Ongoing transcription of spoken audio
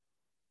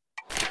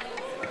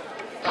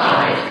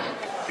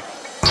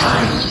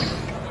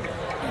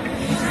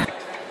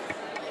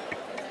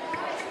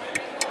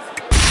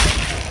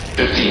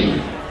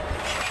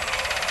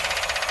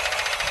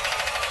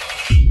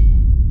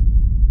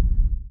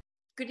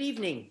Good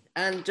evening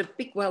and a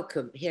big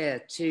welcome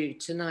here to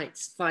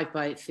tonight's 5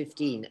 by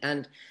 15.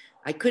 And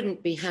I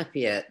couldn't be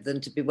happier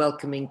than to be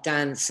welcoming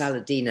Dan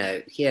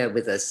Saladino here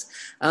with us.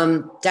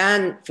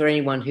 Dan, for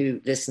anyone who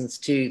listens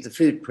to the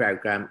food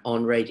programme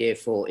on Radio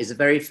 4, is a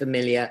very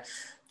familiar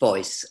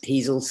voice.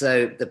 He's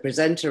also the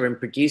presenter and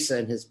producer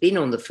and has been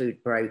on the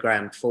food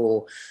programme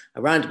for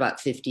around about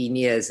 15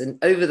 years.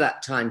 And over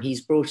that time, he's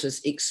brought us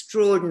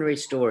extraordinary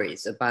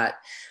stories about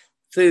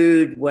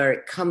food, where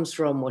it comes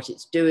from, what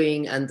it's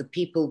doing, and the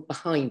people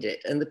behind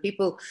it, and the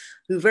people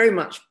who very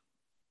much,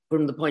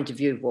 from the point of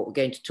view of what we're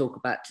going to talk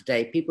about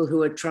today, people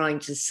who are trying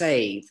to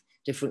save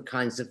different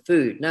kinds of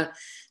food. Now,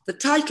 the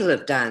title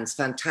of Dan's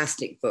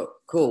fantastic book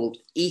called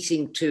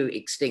Eating to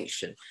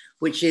Extinction,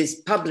 which is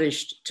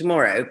published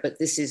tomorrow, but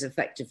this is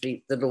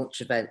effectively the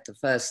launch event, the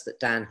first that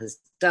Dan has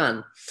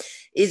done,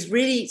 is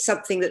really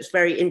something that's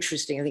very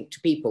interesting, I think,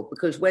 to people,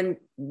 because when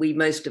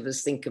most of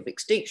us think of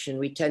extinction,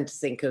 we tend to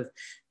think of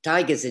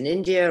tigers in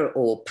India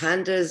or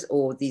pandas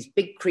or these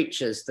big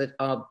creatures that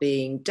are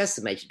being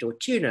decimated, or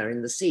tuna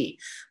in the sea.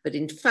 But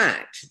in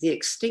fact, the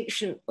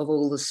extinction of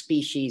all the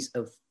species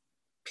of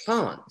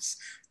plants,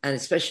 and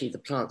especially the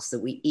plants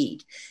that we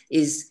eat,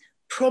 is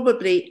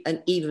probably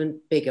an even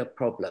bigger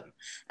problem.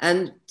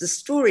 And the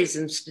stories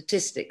and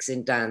statistics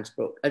in Dan's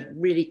book are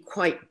really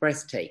quite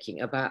breathtaking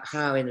about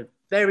how in a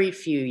very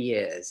few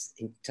years,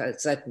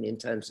 certainly in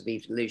terms of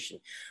evolution,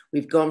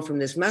 we've gone from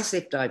this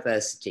massive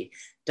diversity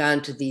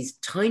down to these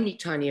tiny,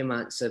 tiny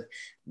amounts of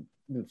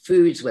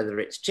foods, whether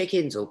it's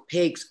chickens or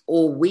pigs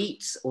or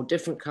wheats or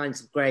different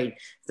kinds of grain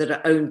that are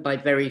owned by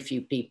very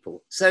few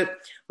people. So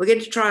we're going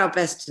to try our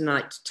best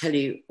tonight to tell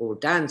you, or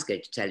Dan's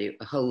going to tell you,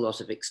 a whole lot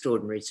of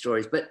extraordinary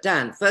stories. But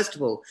Dan, first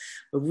of all,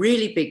 a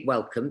really big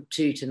welcome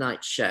to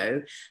tonight's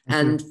show.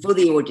 And for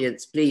the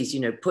audience, please,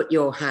 put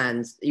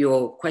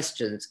your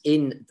questions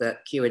in the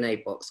Q&A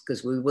box,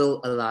 because we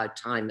will allow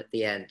time at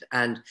the end.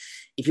 And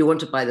if you want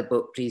to buy the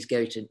book, please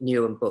go to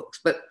Newham Books.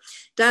 But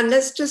Dan,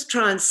 let's just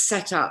try and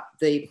set up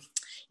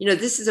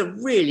this is a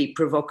really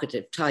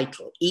provocative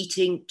title,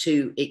 Eating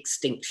to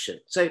Extinction.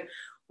 So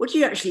what do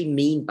you actually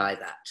mean by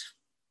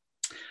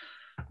that?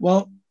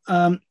 Well,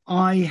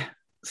 I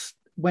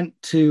went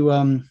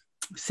to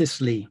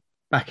Sicily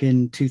back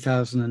in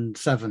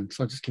 2007.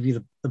 So I'll just give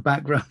you the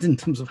background in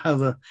terms of how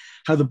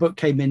the book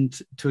came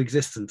into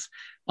existence.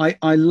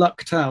 I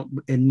lucked out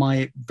in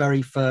my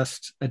very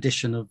first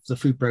edition of the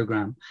food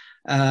programme.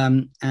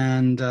 I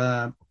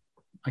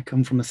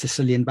come from a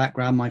Sicilian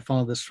background. My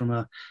father's from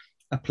a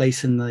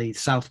place in the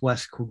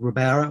southwest called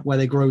Ribera, where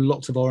they grow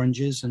lots of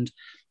oranges. And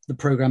the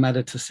program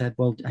editor said,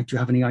 well, do you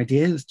have any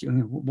ideas?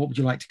 What would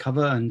you like to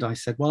cover? And I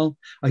said, well,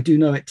 I do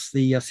know it's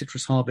the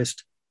citrus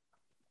harvest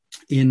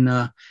in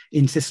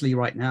Sicily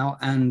right now.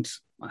 And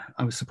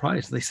I was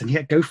surprised. They said,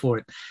 yeah, go for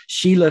it.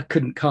 Sheila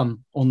couldn't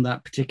come on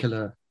that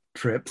particular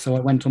trip, so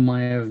I went on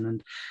my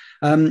own.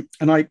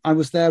 And I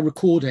was there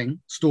recording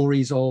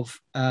stories of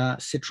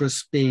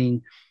citrus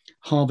being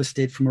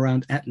harvested from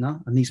around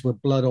Etna, and these were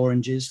blood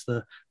oranges,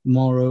 the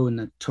Moro and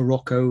the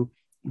Tarocco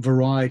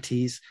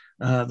varieties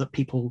that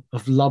people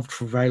have loved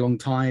for a very long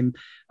time,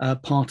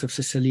 part of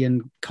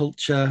Sicilian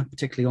culture,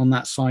 particularly on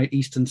that side,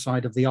 eastern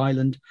side of the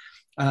island,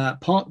 a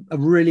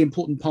really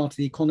important part of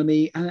the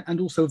economy and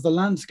also of the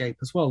landscape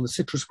as well. The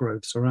citrus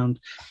groves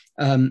around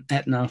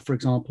Etna, for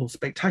example,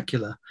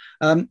 spectacular.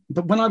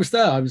 But when I was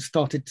there, I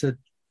started to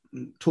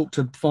talk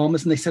to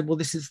farmers, and they said, well,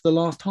 this is the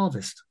last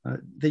harvest.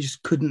 They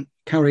just couldn't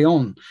carry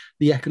on.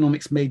 The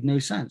economics made no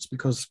sense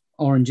because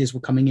oranges were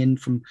coming in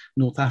from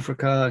North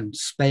Africa and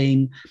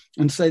Spain,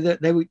 and so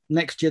that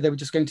next year they were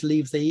just going to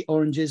leave the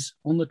oranges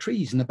on the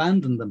trees and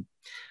abandon them.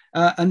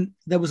 And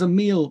there was a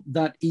meal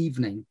that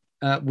evening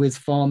with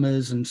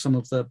farmers and some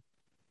of the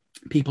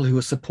people who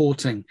were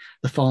supporting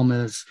the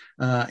farmers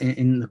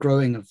in the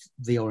growing of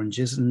the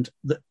oranges. And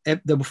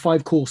there were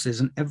 5 courses,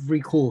 and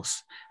every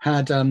course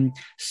had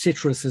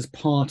citrus as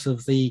part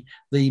of the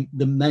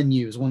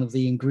menu, as one of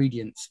the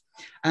ingredients.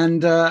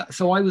 And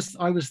so I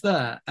was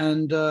there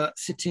and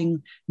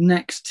sitting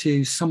next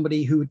to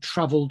somebody who had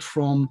traveled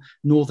from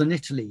northern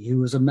Italy, who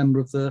was a member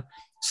of the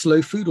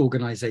Slow Food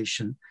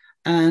Organization.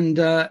 And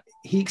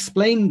he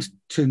explained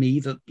to me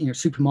that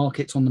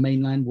supermarkets on the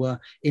mainland were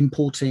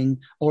importing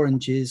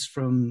oranges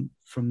from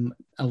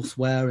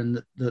elsewhere,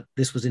 and that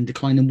this was in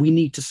decline, and we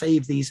need to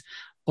save these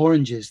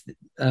oranges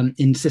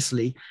in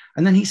Sicily.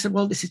 And then he said,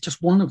 well, this is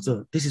one of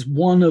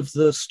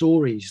the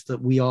stories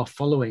that we are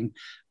following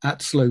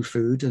at Slow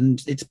Food,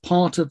 and it's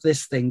part of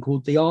this thing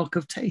called the Ark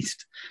of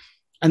Taste.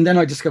 And then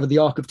I discovered the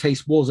Ark of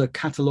Taste was a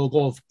catalogue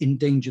of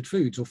endangered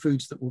foods, or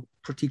foods that were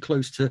pretty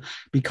close to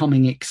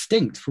becoming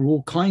extinct for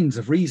all kinds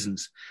of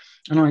reasons.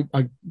 And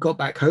I got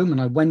back home and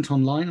I went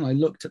online and I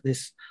looked at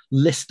this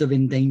list of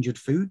endangered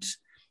foods,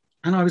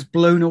 and I was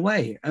blown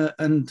away.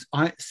 And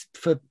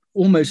for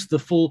almost the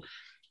full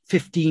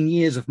 15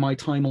 years of my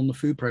time on the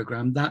food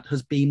programme, that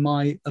has been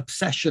my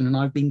obsession. And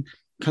I've been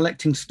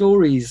collecting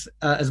stories,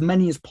 as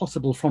many as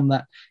possible from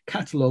that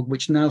catalogue,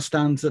 which now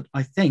stands at,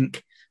 I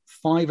think,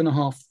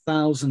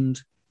 5,500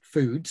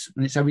 foods,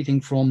 and it's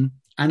everything from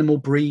animal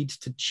breeds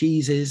to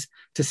cheeses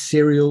to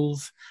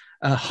cereals,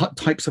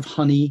 types of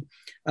honey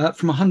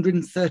from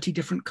 130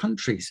 different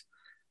countries.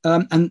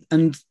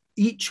 And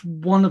each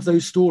one of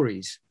those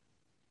stories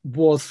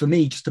was, for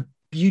me, just a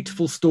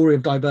beautiful story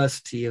of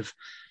diversity, of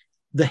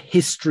the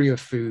history of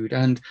food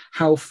and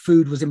how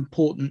food was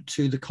important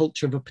to the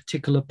culture of a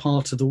particular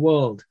part of the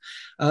world,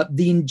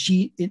 the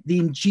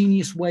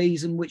ingenious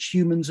ways in which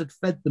humans had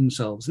fed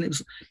themselves. And it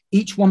was,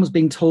 each one was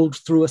being told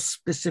through a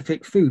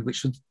specific food,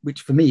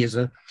 which for me as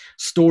a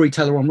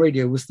storyteller on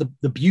radio was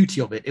the beauty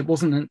of it. It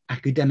wasn't an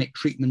academic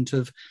treatment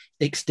of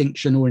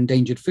extinction or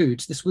endangered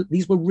foods.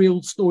 These were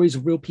real stories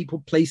of real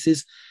people,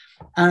 places,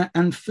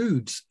 and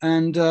foods.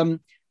 And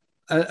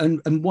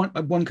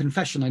one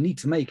confession I need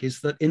to make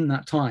is that in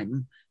that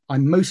time, I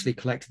mostly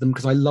collected them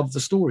because I loved the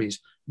stories.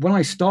 When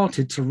I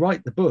started to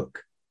write the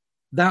book,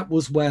 that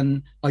was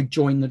when I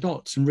joined the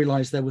dots and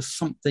realized there was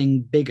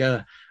something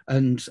bigger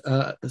and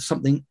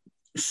something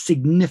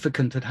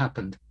significant had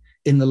happened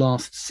in the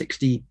last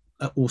 60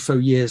 or so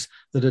years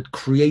that had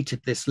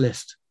created this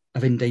list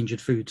of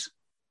endangered foods.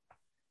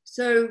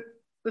 So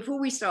before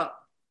we start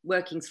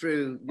working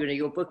through,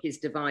 your book is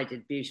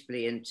divided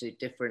beautifully into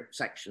different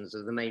sections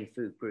of the main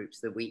food groups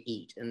that we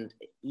eat, and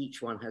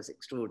each one has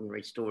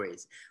extraordinary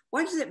stories.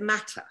 Why does it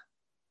matter?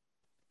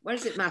 Why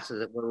does it matter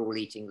that we're all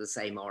eating the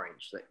same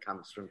orange that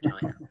comes from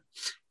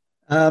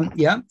China?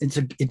 Yeah,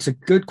 it's a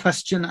good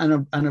question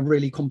and a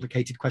really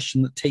complicated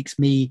question that takes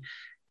me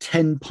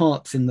 10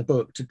 parts in the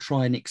book to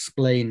try and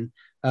explain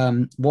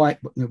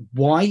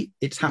why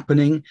it's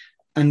happening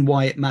and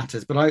why it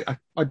matters. But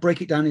I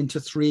break it down into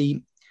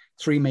three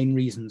main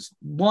reasons.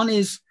 One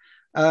is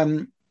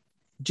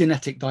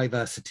genetic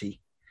diversity.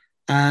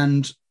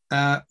 And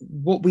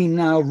what we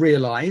now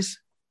realize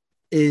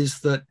is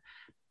that,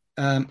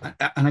 and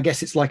I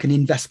guess it's like an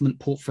investment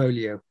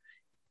portfolio.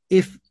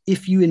 If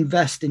you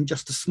invest in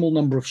just a small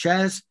number of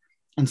shares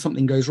and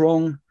something goes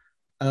wrong,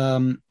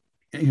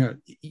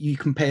 you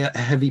can pay a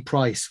heavy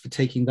price for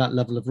taking that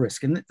level of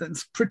risk. And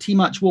that's pretty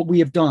much what we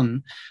have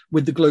done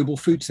with the global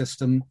food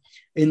system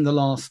in the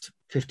last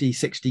 50,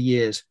 60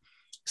 years.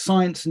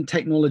 Science and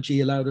technology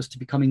allowed us to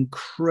become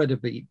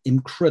incredibly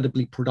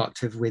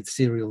productive with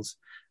cereals,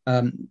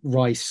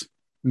 rice,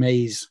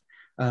 maize,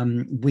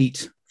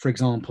 wheat, for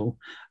example.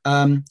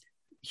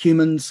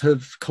 Humans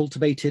have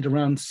cultivated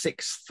around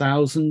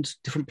 6,000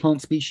 different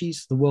plant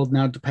species. The world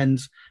now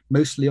depends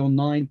mostly on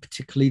 9,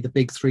 particularly the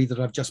big 3 that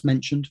I've just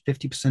mentioned,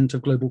 50%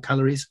 of global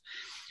calories.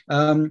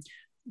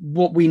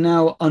 What we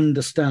now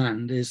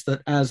understand is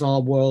that as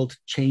our world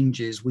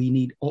changes, we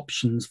need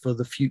options for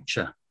the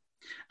future.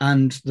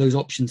 And those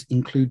options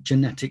include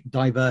genetic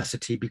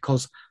diversity,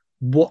 because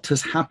what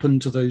has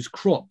happened to those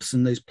crops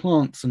and those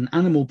plants and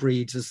animal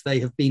breeds as they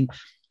have been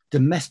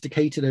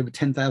domesticated over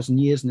 10,000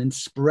 years and then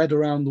spread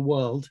around the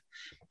world,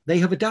 they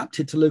have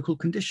adapted to local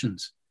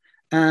conditions.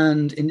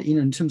 And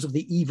in terms of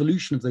the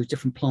evolution of those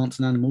different plants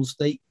and animals,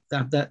 they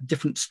have their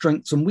different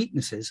strengths and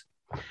weaknesses.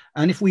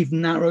 And if we've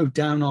narrowed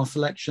down our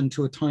selection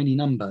to a tiny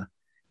number,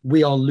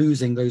 we are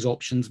losing those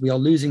options. We are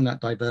losing that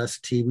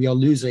diversity. We are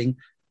losing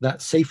that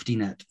safety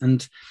net.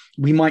 And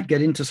we might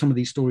get into some of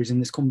these stories in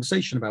this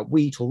conversation about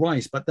wheat or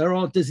rice, but there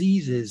are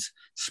diseases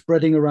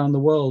spreading around the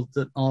world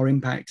that are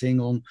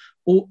impacting on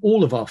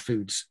all of our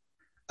foods.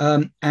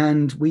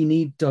 And we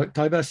need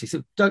diversity.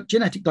 So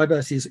genetic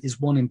diversity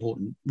is one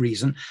important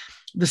reason.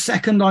 The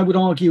second, I would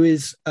argue,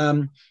 is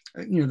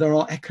there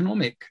are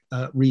economic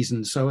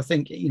reasons. So I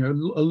think a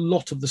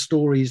lot of the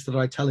stories that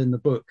I tell in the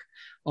book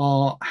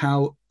are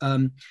how a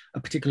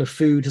particular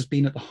food has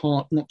been at the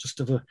heart, not just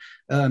of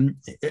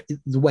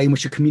the way in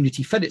which a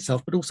community fed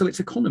itself, but also its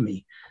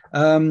economy.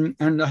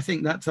 And I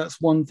think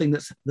that's one thing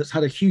that's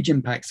had a huge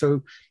impact.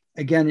 So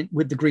again,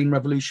 with the Green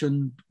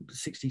Revolution,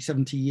 60,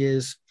 70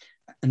 years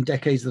and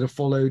decades that have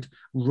followed,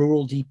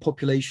 rural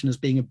depopulation as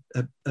being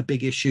a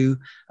big issue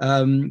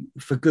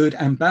for good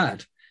and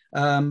bad.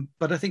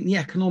 But I think the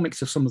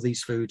economics of some of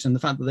these foods and the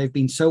fact that they've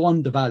been so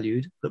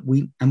undervalued that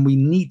we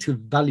need to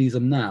value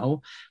them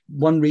now.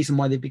 One reason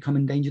why they've become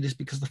endangered is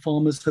because the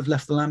farmers have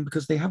left the land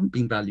because they haven't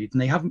been valued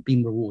and they haven't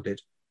been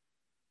rewarded.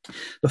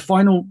 The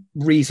final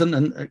reason,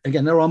 and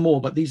again, there are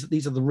more, but these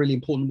are the really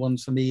important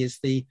ones for me, is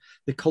the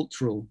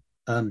cultural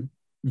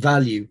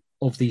value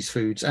of these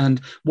foods and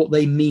what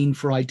they mean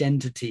for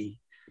identity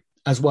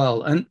as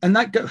well. And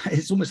that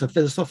it's almost a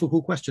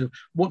philosophical question of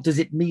what does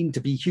it mean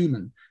to be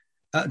human?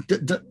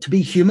 To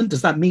be human,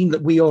 does that mean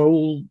that we are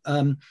all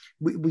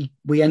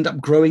we end up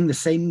growing the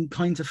same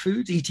kinds of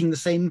foods, eating the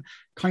same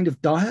kind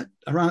of diet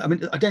around? I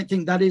mean, I don't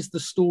think that is the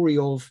story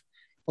of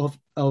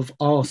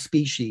our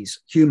species,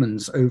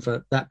 humans,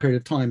 over that period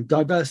of time.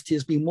 Diversity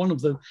has been one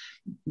of the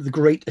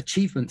great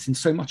achievements in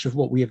so much of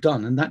what we have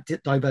done, and that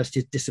diversity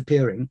is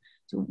disappearing.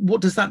 So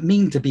what does that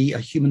mean to be a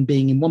human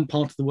being in one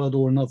part of the world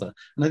or another?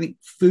 And I think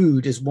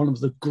food is one of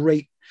the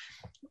great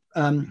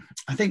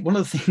I think one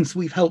of the things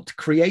we've helped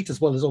create, as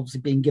well as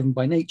obviously being given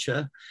by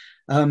nature,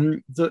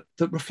 that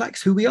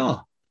reflects who we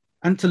are.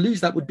 And to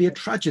lose that would be a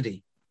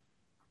tragedy.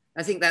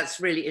 I think that's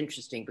really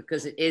interesting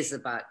because it is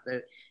about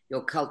the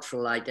your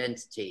cultural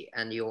identity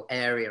and your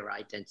area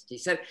identity.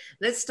 So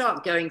let's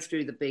start going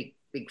through the big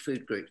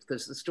food groups,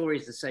 because the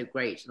stories are so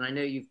great, and I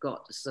know you've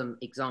got some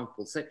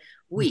examples. So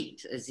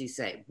wheat, as you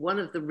say, one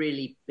of the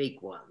really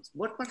big ones.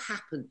 What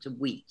happened to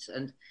wheat?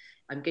 And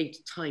I'm going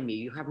to time you.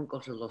 You haven't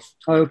got a lot of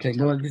time. Okay,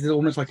 well, this is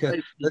almost like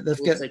a. Let's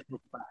get. Also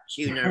talk about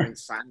tuna and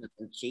salmon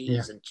and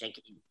cheese and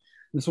chicken.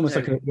 It's almost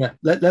like a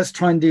Let's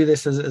try and do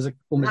this as a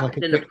almost like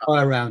a quick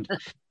fire round.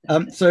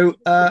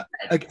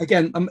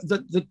 Again,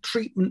 the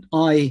treatment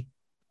I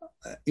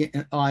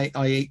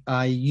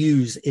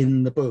use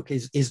in the book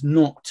is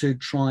not to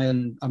try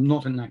and, I'm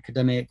not an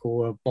academic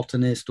or a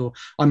botanist, or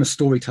I'm a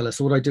storyteller.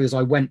 So what I do is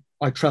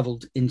I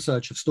traveled in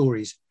search of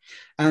stories,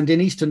 and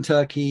in Eastern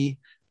Turkey,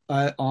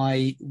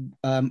 I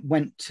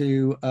went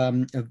to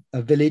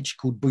a village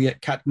called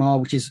Buyuk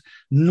Katmar, which is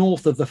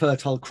north of the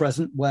Fertile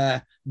Crescent,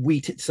 where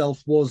wheat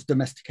itself was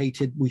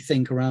domesticated, we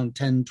think around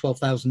 10,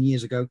 12,000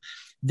 years ago.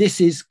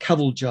 This is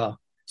Kavuljar.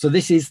 So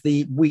this is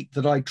the wheat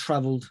that I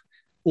traveled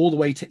all the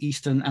way to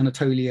Eastern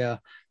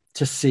Anatolia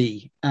to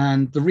see.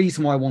 And the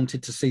reason why I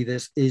wanted to see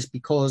this is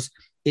because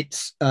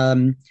it's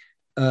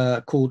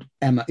called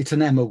Emmer. It's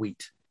an Emmer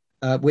wheat,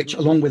 which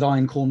along with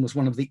einkorn was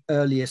one of the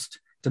earliest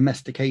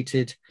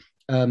domesticated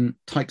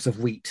types of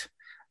wheat.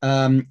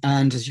 And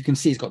as you can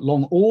see, it's got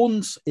long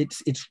awns.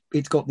 It's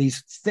got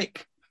these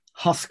thick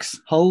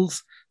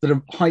hulls that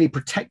are highly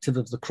protective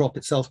of the crop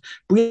itself.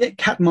 Buyuk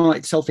Katmar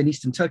itself in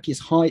Eastern Turkey is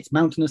high, it's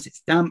mountainous,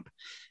 it's damp,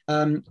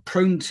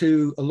 prone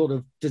to a lot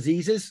of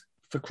diseases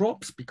for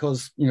crops,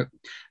 because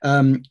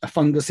a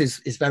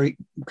fungus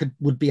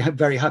would be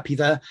very happy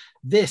there.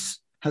 This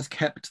has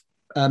kept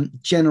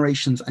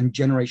generations and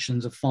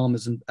generations of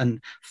farmers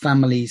and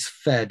families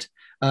fed,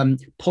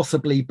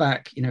 possibly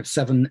back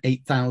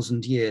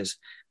 7,000-8,000 years.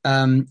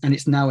 And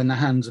it's now in the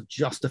hands of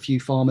just a few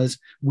farmers.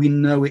 We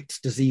know it's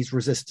disease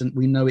resistant.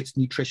 We know it's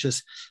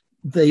nutritious.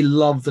 They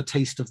love the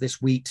taste of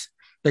this wheat.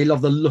 They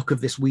love the look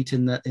of this wheat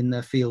in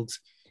their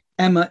fields.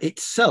 Emmer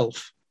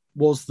itself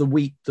was the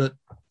wheat that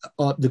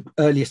the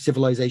earliest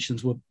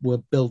civilizations were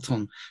built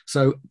on.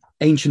 So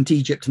ancient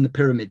Egypt and the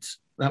pyramids,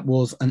 that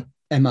was an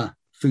Emmer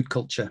food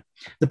culture.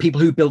 The people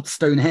who built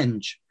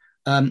Stonehenge,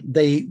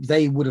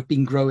 they would have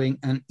been growing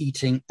and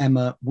eating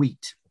Emmer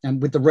wheat. And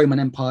with the Roman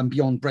Empire and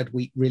beyond, bread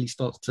wheat really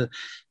starts to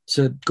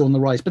go on the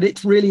rise. But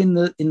it's really in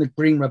the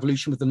Green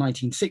Revolution with the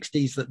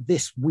 1960s that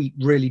this wheat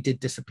really did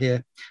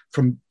disappear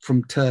from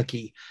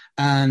Turkey.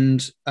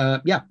 And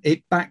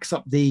it backs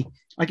up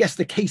I guess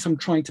the case I'm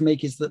trying to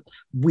make is that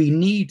we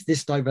need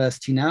this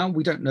diversity now.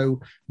 We don't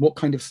know what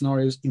kind of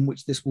scenarios in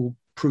which this will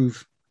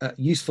prove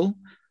useful,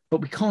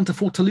 but we can't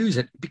afford to lose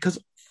it, because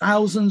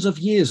thousands of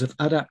years of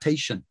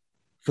adaptation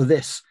for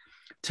this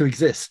to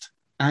exist.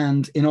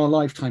 And in our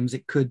lifetimes,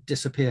 it could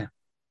disappear.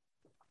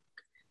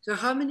 So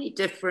how many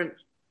different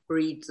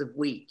breeds of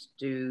wheat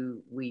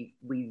do we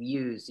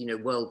use,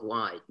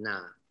 worldwide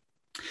now?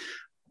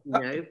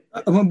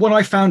 What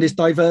I found is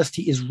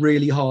diversity is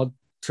really hard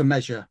to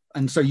measure.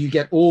 And so you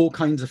get all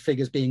kinds of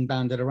figures being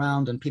banded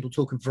around, and people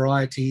talk of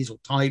varieties or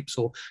types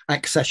or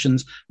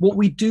accessions. What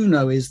we do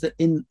know is that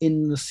in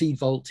the seed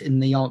vault in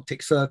the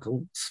Arctic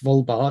Circle,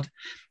 Svalbard,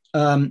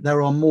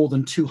 there are more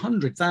than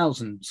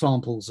 200,000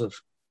 samples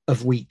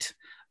of wheat.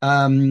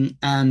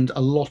 And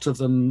a lot of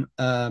them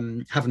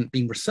haven't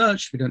been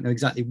researched. We don't know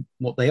exactly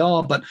what they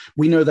are, but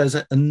we know there's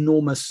an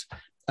enormous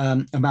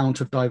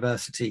amount of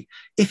diversity.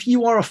 If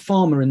you are a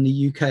farmer in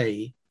the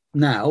UK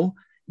now,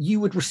 you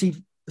would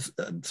receive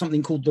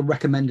something called the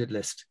recommended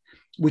list,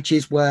 which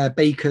is where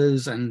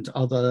bakers and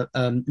other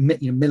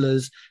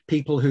millers,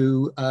 people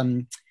who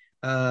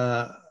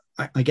I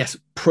guess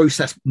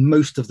process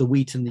most of the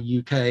wheat in the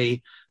UK,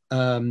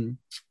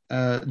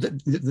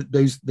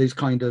 those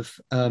kind of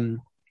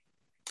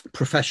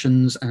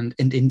professions and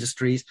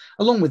industries,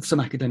 along with some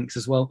academics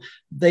as well,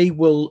 they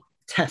will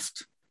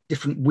test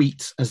different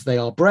wheats as they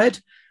are bred.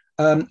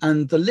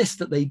 And the list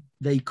that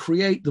they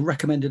create, the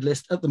recommended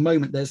list, at the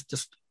moment, there's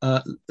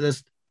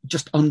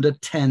just under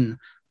 10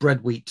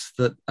 bred wheats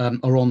that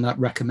are on that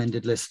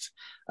recommended list.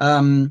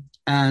 Again,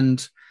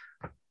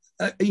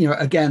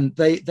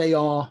 they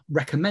are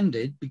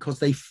recommended because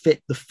they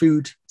fit the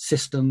food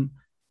system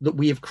that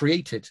we have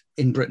created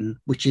in Britain,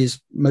 which is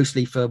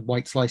mostly for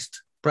white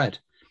sliced bread.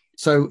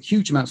 So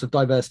huge amounts of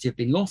diversity have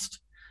been lost.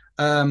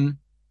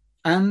 Many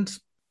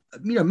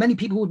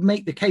people would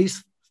make the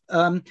case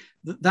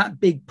that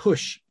big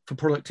push for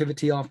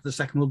productivity after the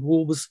Second World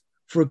War was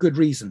for a good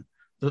reason.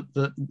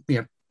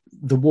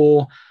 The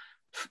war,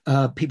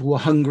 people were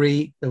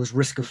hungry, there was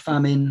risk of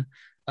famine,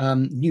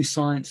 new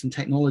science and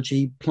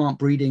technology, plant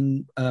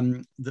breeding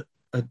that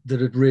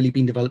had really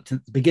been developed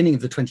at the beginning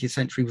of the 20th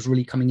century was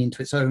really coming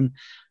into its own.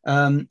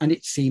 And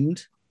it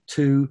seemed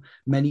to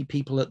many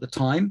people at the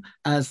time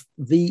as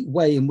the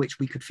way in which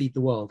we could feed the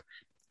world.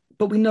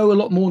 But we know a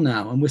lot more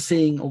now, and we're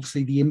seeing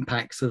obviously the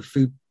impacts of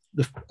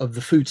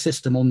the food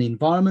system on the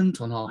environment,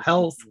 on our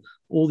health,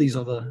 all these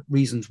other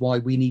reasons why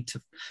we need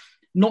to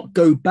not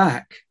go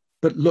back,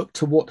 but look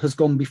to what has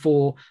gone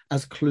before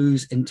as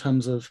clues in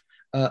terms of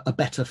a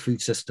better food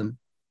system.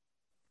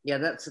 Yeah,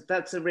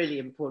 that's a really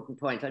important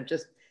point. I'm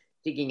just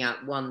digging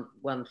out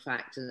one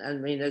fact, and I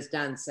mean, as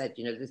Dan said,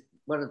 this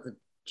one of the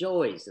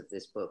joys of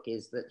this book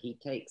is that he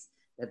takes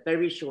they're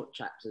very short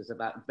chapters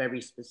about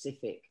very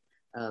specific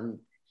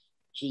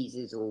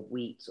cheeses or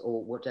wheats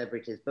or whatever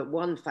it is. But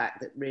one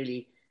fact that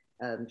really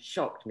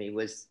shocked me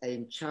was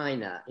in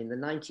China in the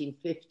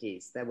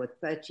 1950s there were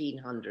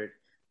 1,300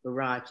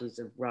 varieties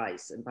of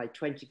rice, and by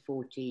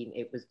 2014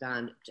 it was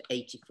down to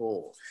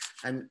 84,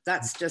 and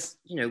that's just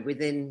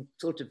within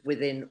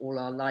all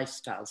our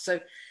lifestyles.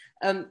 So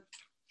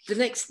the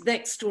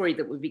next story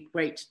that would be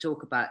great to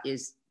talk about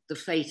is the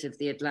fate of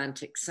the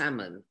Atlantic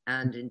salmon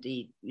and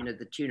indeed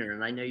the tuna,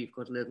 and I know you've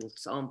got a little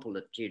sample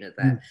of tuna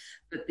there.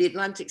 But the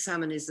Atlantic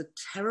salmon is a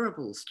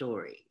terrible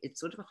story.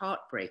 It's sort of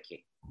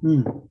heartbreaking.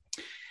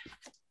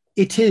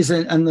 It is,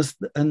 and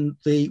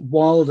the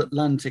wild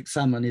Atlantic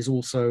salmon is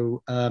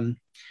also,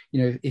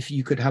 if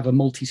you could have a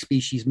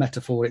multi-species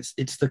metaphor,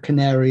 it's the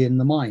canary in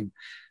the mine,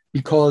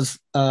 because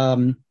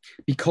of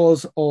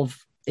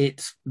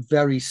its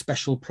very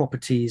special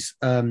properties,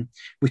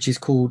 which is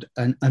called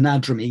an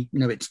anadromy.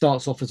 It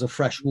starts off as a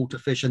freshwater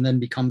fish and then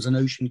becomes an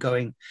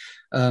ocean-going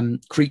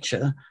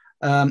creature.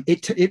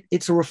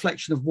 It's a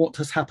reflection of what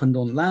has happened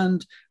on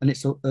land, and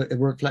it's a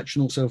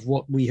reflection also of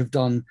what we have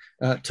done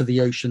to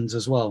the oceans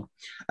as well.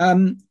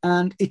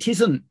 And it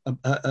isn't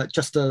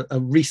just a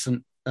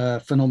recent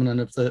phenomenon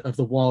of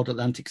the wild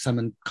Atlantic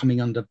salmon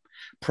coming under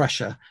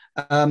pressure.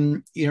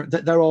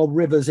 There are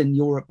rivers in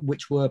Europe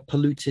which were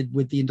polluted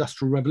with the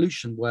Industrial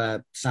Revolution,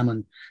 where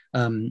salmon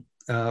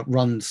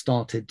runs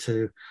started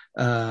to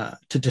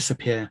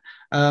disappear.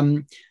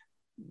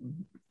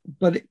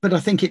 But I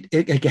think it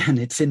again,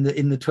 it's in the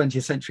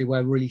 20th century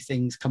where really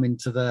things come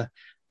into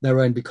their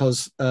own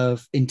because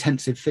of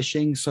intensive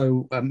fishing.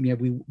 So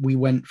we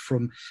went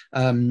from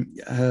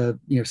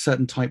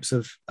certain types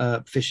of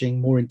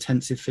fishing, more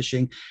intensive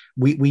fishing.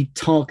 We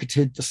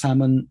targeted the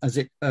salmon as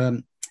it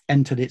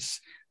entered its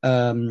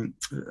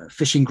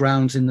fishing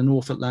grounds in the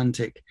North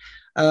Atlantic.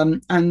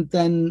 And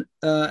then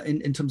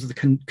in terms of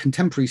the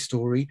contemporary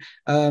story,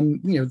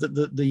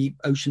 the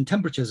ocean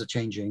temperatures are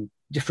changing.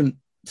 Different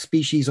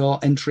species are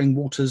entering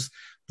waters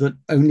that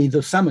only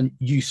the salmon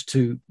used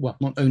to, well,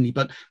 not only,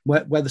 but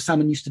where the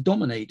salmon used to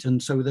dominate.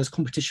 And so there's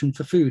competition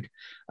for food.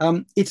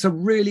 It's a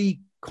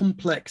really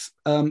complex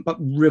but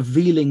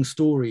revealing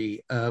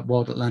story,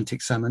 wild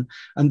Atlantic salmon.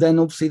 And then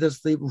obviously there's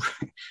the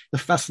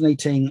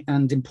fascinating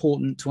and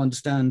important to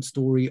understand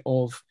story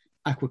of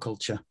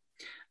aquaculture.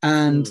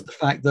 And the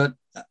fact that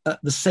at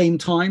the same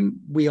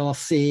time, we are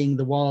seeing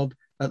the wild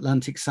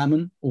Atlantic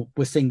salmon, or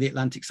we're seeing the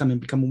Atlantic salmon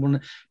becoming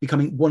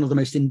one of the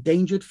most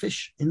endangered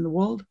fish in the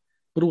world,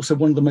 but also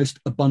one of the most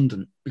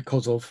abundant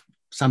because of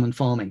salmon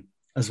farming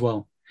as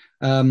well.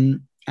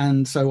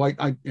 And so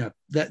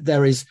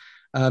there is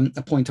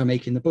a point I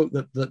make in the book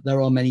that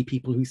there are many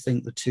people who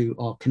think the two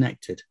are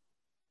connected.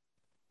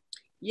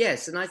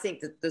 Yes, and I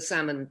think that the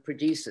salmon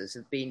producers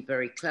have been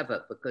very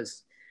clever,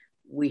 because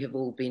we have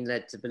all been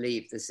led to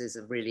believe this is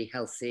a really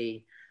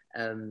healthy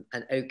an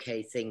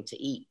okay thing to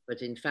eat.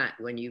 But in fact,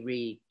 when you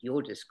read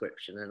your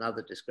description and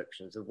other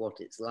descriptions of what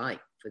it's like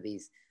for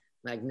these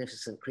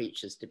magnificent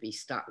creatures to be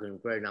stuck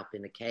and grown up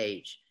in a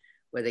cage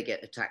where they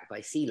get attacked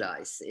by sea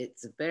lice,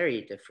 it's a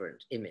very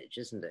different image,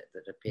 isn't it,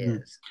 that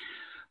appears.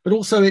 But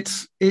also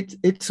it's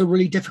a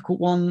really difficult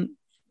one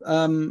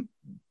to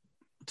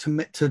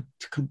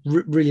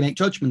really make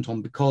judgment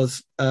on,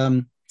 because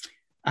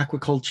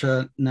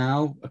aquaculture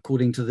now,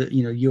 according to the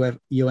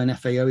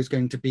UNFAO, is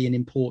going to be an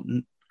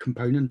important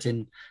component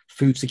in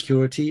food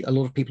security. A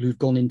lot of people who've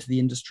gone into the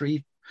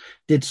industry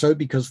did so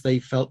because they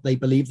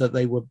believed that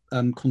they were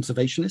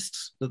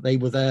conservationists, that they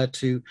were there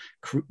to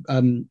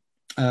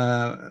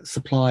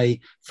supply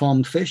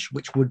farmed fish,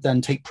 which would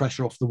then take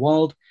pressure off the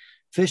wild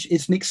fish.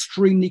 It's an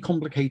extremely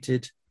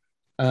complicated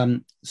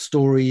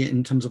story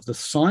in terms of the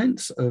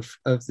science of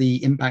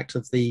the impact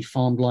of the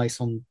farmed lice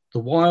on the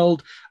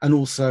wild, and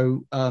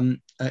also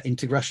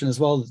integration as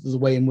well, the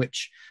way in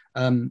which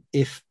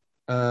if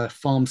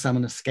farm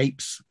salmon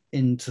escapes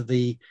into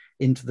the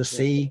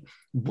sea,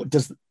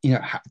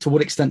 to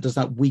what extent does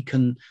that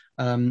weaken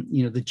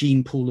the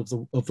gene pool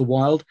of the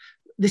wild?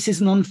 This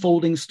is an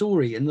unfolding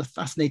story, and the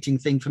fascinating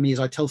thing for me is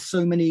I tell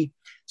so many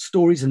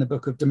stories in the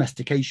book of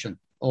domestication,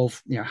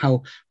 of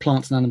how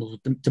plants and animals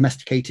were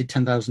domesticated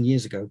 10,000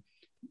 years ago.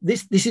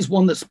 This is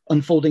one that's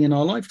unfolding in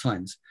our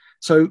lifetimes.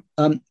 So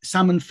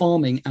salmon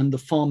farming and the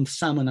farmed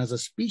salmon as a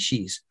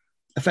species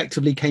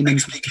effectively came in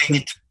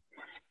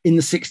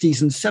the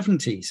 60s and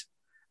 70s.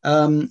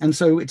 And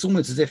so it's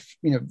almost as if,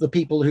 the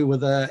people who were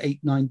there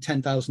 8, 9,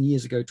 10,000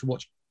 years ago to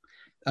watch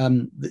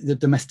the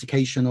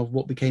domestication of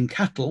what became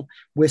cattle,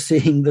 we're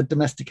seeing the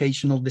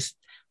domestication of this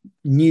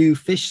new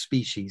fish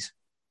species.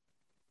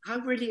 How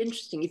really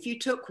interesting. If you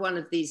took one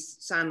of these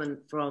salmon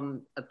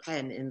from a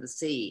pen in the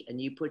sea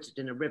and you put it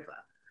in a river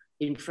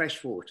in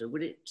fresh water,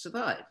 would it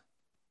survive?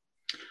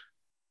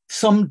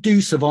 Some do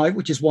survive,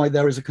 which is why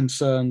there is a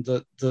concern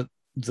that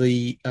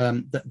they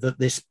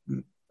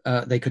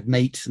could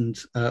mate and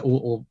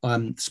or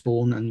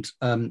spawn and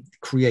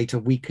create a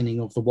weakening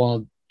of the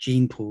wild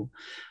gene pool.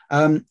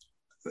 I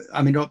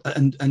mean,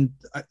 and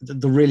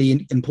the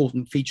really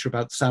important feature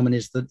about salmon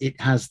is that it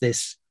has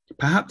this,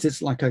 perhaps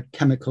it's like a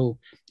chemical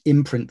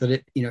imprint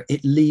that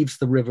it leaves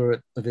the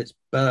river of its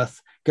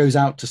birth, goes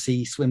out to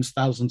sea, swims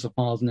thousands of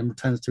miles, and then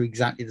returns to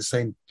exactly the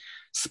same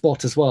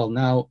spot as well.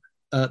 Now,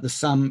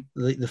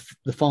 the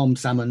farm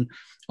salmon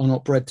are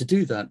not bred to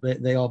do that.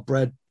 They are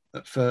bred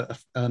for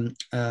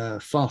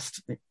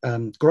fast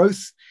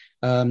growth,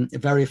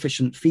 very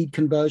efficient feed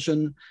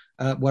conversion,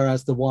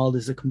 whereas the wild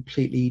is a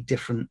completely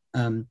different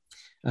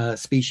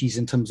species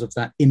in terms of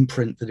that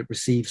imprint that it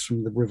receives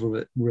from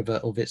the river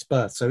of its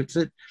birth. So it's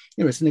a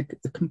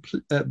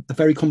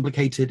very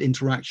complicated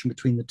interaction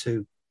between the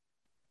two.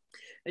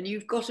 And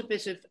you've got a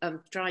bit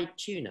of dried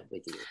tuna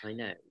with you, I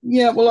know.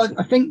 Yeah, well,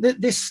 I think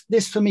that this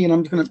for me, and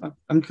I'm going to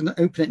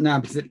open it now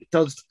because it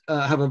does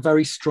have a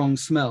very strong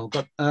smell.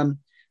 But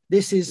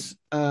this is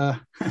a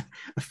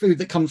food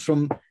that comes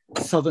from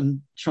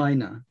southern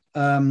China,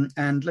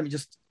 and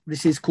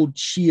this is called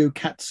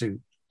shiokatsu,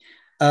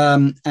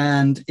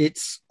 and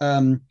it's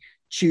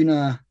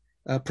tuna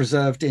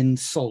preserved in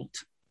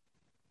salt.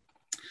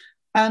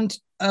 And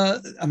I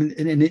mean,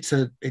 and it's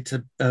a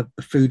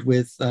food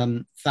with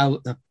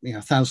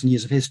 1,000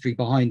 years of history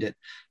behind it.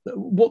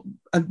 Why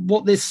I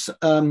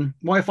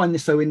find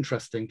this so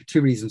interesting for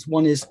two reasons.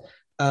 One is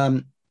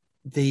the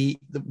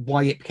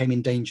why it became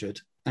endangered,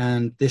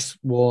 and this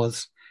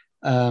was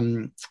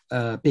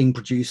being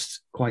produced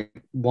quite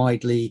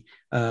widely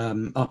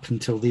up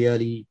until the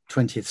early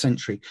 20th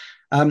century.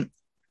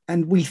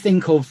 And we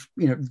think of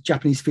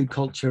Japanese food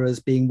culture as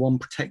being one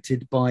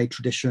protected by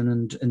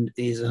tradition and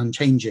is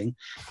unchanging,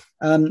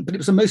 but it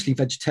was a mostly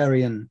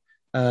vegetarian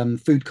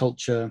food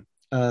culture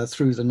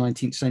through the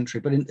 19th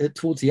century. But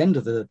towards the end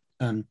of the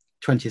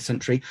 20th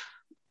century,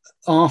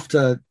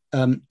 after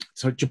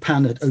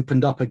Japan had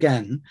opened up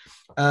again,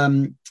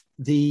 to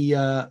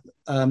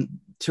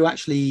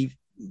actually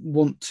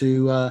want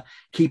to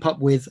keep up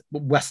with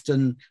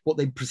what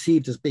they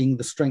perceived as being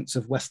the strengths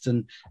of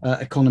Western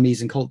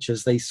economies and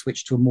cultures, they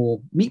switched to a more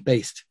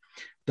meat-based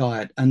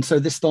diet. And so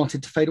this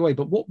started to fade away.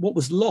 But what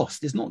was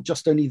lost is not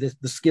just only the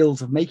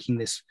skills of making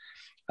this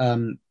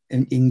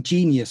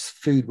ingenious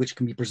food which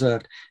can be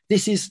preserved.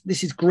 This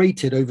is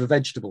grated over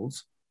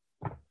vegetables.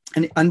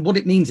 And what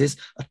it means is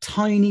a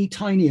tiny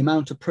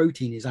amount of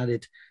protein is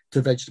added to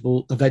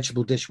a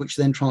vegetable dish, which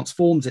then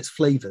transforms its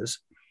flavors,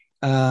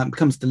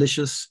 becomes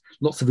delicious,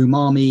 lots of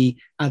umami,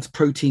 adds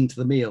protein to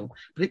the meal.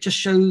 But it just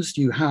shows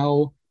you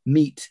how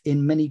meat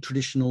in many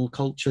traditional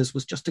cultures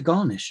was just a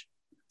garnish.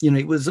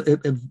 It was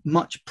a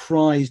much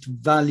prized,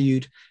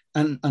 valued,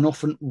 and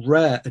often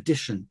rare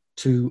addition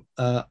to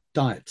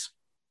diets.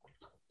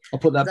 I'll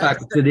put that back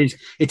because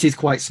it is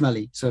quite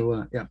smelly.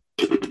 So yeah.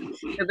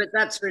 Yeah, but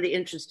that's really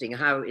interesting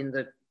how in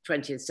the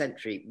 20th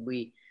century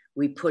we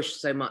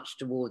pushed so much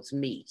towards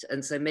meat,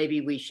 and so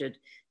maybe we should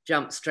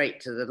jump straight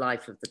to the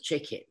life of the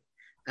chicken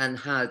and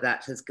how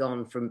that has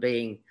gone from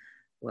being,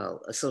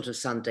 well, a sort of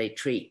Sunday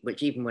treat,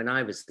 which even when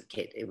I was a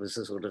kid, it was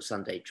a sort of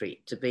Sunday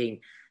treat, to being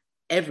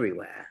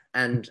everywhere,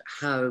 and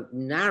how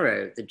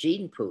narrow the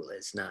gene pool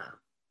is now.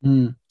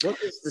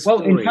 What is the story?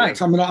 Well, in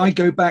fact, I mean, I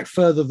go back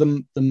further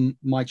than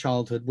my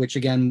childhood, which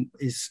again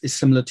is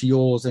similar to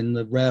yours in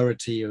the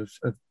rarity of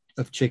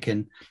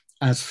chicken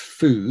as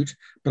food.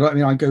 But I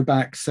mean, I go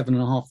back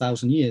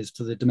 7,500 years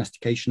to the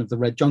domestication of the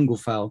red jungle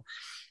fowl,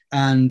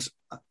 and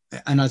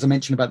as I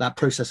mentioned about that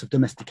process of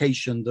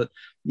domestication, that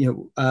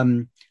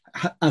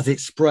as it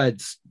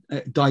spreads,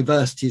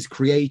 diversity is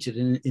created.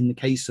 In the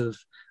case of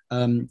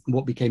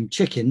what became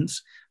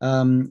chickens, at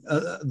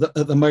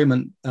the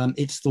moment,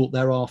 it's thought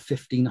there are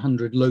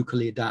 1,500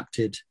 locally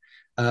adapted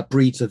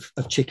breeds of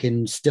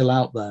chicken still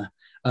out there.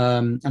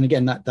 And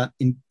again,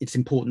 it's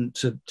important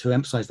to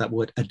emphasize that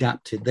word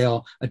adapted. They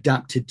are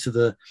adapted to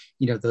the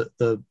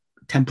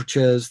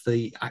temperatures,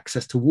 the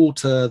access to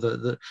water,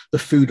 the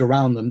food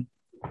around them.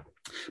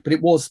 But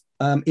it was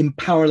in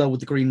parallel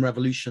with the Green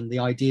Revolution, the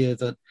idea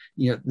that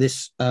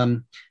this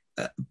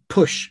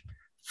push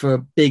for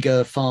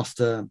bigger,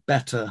 faster,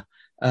 better,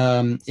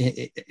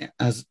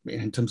 as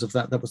in terms of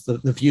that was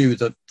the view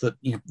that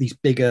these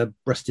bigger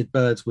breasted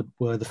birds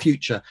were the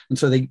future, and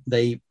so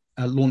they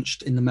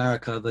launched in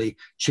America the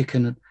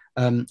Chicken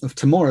of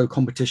Tomorrow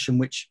competition,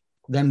 which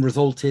then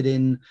resulted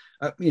in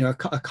a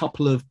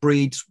couple of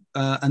breeds,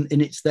 and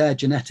it's their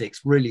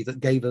genetics really that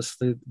gave us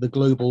the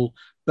global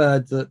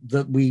bird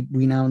that we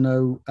now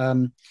know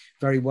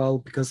very well,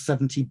 because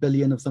 70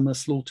 billion of them are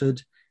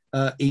slaughtered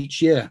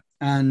each year,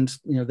 and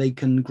they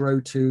can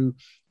grow to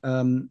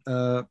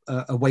a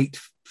weight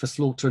for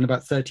slaughter in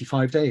about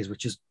 35 days,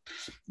 which is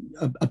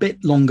a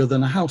bit longer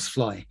than a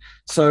housefly.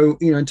 So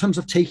in terms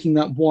of taking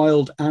that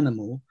wild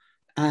animal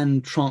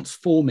and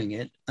transforming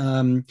it,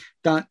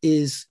 that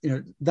is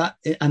that,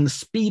 and the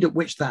speed at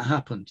which that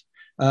happened,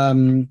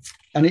 and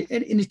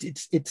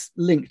it's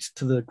linked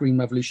to the Green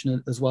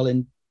Revolution as well,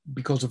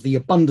 because of the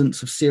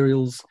abundance of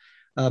cereals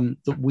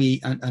that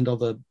we and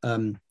other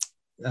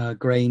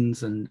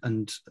grains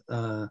and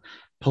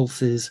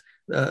pulses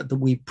that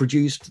we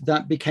produced,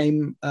 that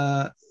became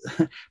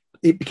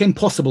it became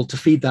possible to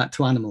feed that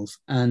to animals,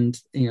 and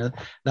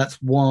that's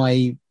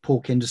why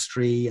pork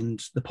industry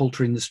and the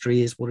poultry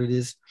industry is what it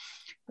is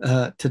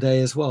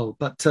today as well.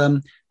 But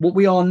what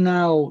we are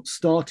now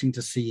starting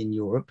to see in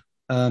Europe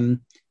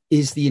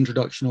is the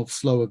introduction of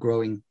slower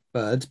growing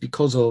birds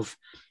because of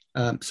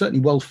certainly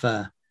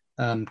welfare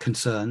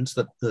concerns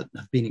that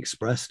have been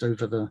expressed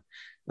over the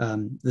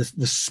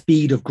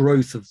speed of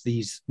growth of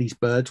these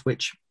birds,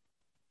 which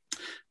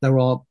there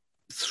are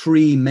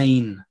three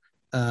main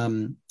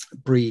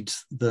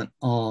breeds that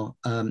are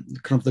kind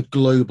of the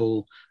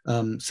global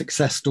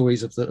success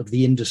stories of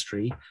the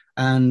industry,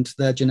 and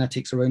their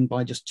genetics are owned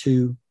by just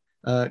two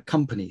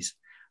companies,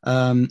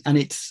 and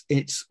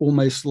it's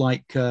almost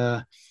like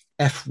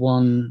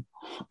F1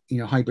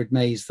 hybrid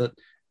maize, that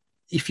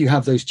if you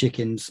have those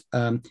chickens,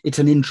 it's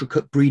an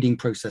intricate breeding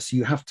process. So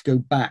you have to go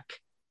back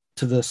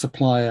to the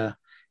supplier,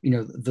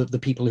 the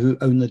people who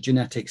own the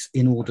genetics,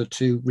 in order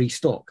to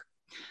restock.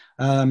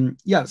 So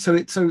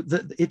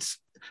it's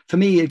for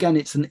me, again,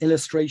 it's an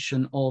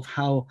illustration of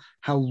how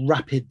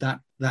rapid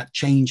that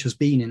change has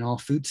been in our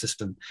food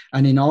system,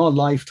 and in our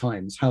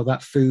lifetimes, how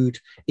that food,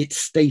 its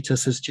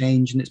status has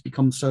changed and it's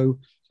become so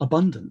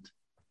abundant.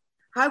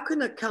 How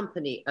can a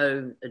company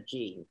own a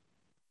gene?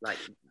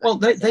 Well,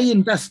 they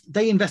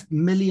invest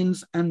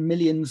millions and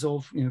millions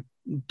of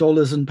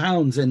dollars and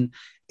pounds in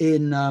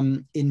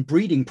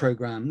breeding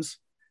programs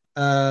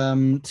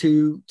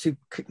to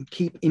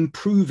keep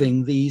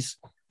improving these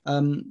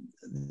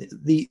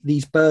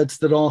birds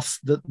that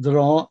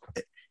are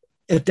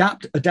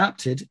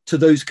adapted to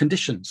those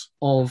conditions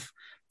of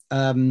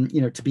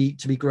to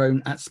be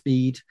grown at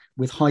speed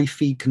with high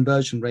feed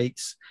conversion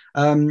rates,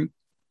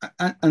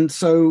 and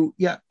so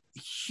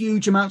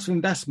huge amounts of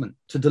investment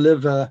to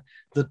deliver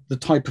the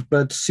type of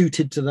bird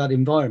suited to that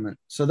environment.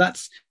 So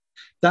that's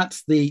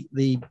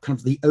the kind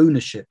of the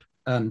ownership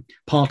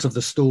part of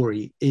the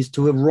story, is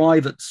to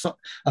arrive at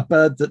a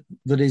bird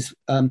that is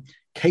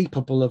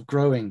capable of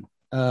growing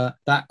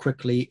that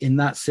quickly in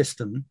that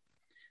system,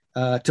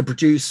 to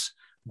produce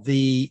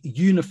the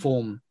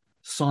uniform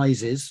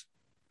sizes,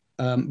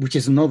 which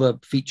is another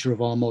feature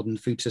of our modern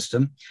food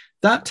system.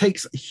 That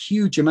takes a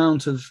huge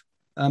amount of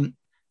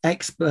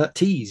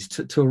expertise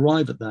to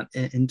arrive at that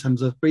in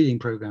terms of breeding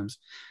programs,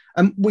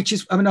 which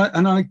is,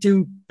 I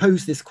do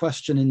pose this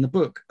question in the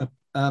book,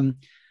 and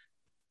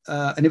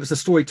it was a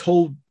story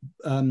told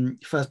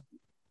first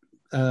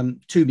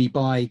to me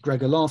by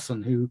Gregor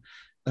Larsson, who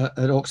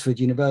at Oxford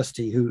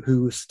University,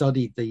 who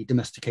studied the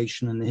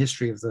domestication and the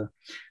history of the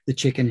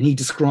chicken. And he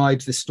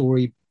describes this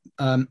story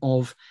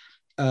of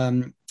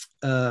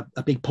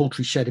a big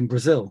poultry shed in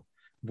Brazil,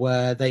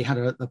 where they had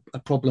a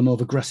problem of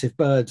aggressive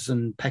birds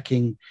and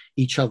pecking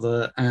each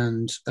other,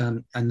 and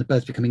the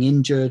birds becoming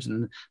injured,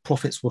 and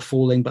profits were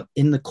falling. But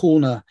in the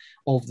corner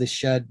of this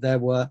shed, there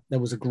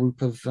was a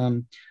group of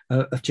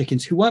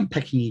chickens who weren't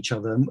pecking each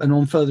other. And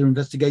on further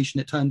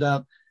investigation, it turned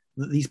out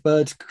that these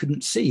birds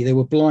couldn't see; they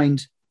were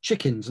blind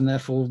chickens, and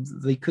therefore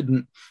they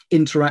couldn't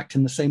interact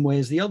in the same way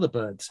as the other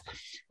birds.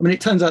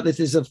 It turns out this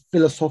is a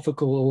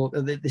philosophical,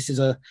 or this is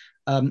a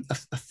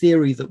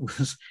theory that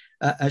was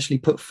actually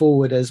put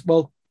forward as,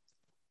 well,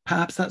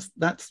 perhaps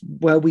that's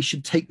where we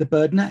should take the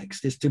bird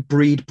next, is to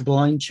breed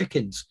blind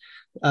chickens.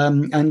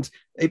 And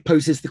it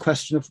poses the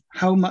question of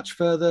how much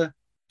further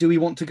do we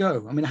want to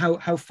go?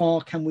 How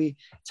far can we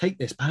take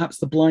this? Perhaps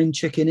the blind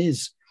chicken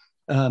is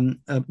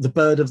the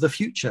bird of the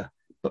future.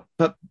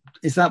 But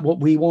is that what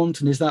we want?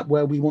 And is that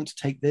where we want to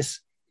take this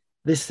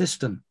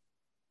system?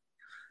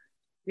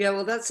 Yeah,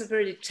 well, that's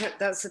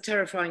a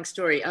terrifying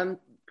story.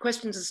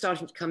 Questions are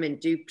starting to come in.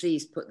 Do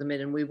please put them in,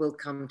 and we will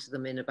come to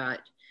them in about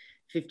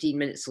 15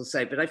 minutes or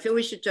so. But I feel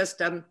we should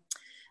just,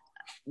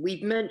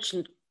 we've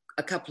mentioned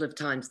a couple of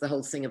times the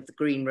whole thing of the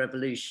Green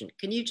Revolution.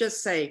 Can you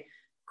just say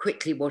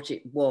quickly what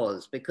it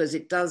was? Because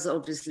it does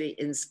obviously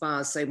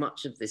inspire so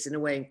much of this, in a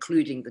way,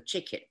 including the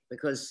chicken,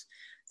 because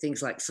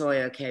things like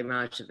soya came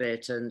out of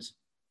it. And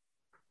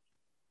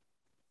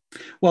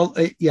well,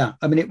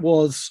 it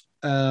was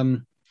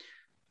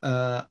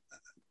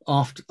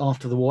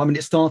after the war.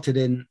 It started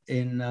in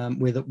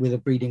with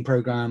a breeding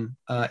program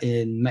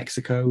in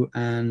Mexico,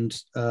 and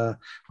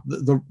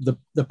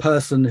the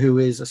person who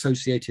is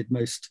associated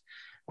most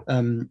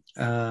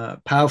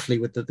powerfully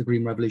with the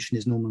Green Revolution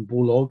is Norman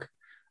Borlaug,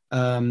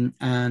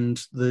 and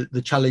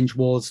the challenge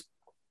was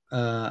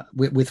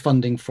with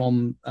funding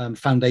from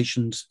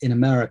foundations in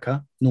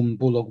America. Norman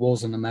Borlaug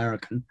was an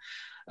American,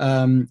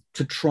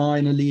 to try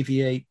and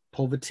alleviate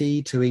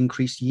poverty, to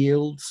increase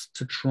yields,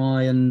 to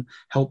try and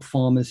help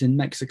farmers in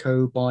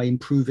Mexico by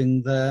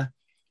improving their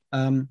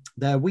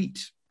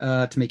wheat,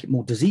 to make it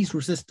more disease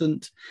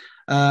resistant,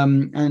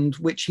 and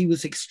which he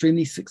was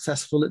extremely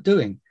successful at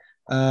doing.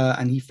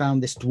 And he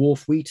found this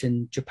dwarf wheat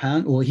in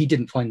Japan, or he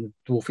didn't find the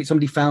dwarf wheat.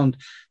 Somebody found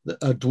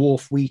a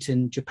dwarf wheat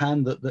in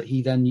Japan that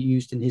he then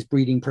used in his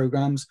breeding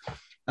programs.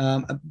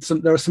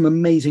 There are some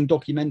amazing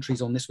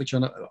documentaries on this, which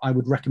I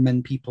would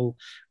recommend people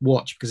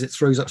watch, because it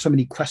throws up so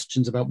many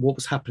questions about what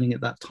was happening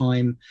at that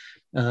time,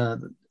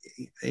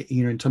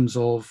 in terms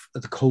of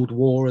the Cold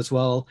War as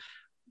well.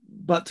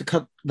 but to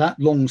cut that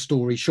long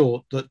story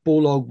short, that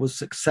Borlaug was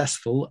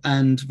successful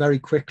and very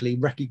quickly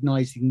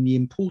recognizing the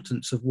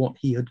importance of what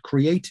he had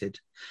created,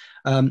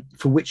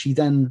 for which he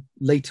then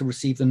later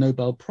received the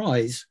Nobel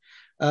Prize.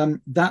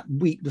 That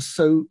wheat was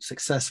so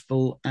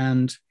successful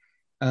and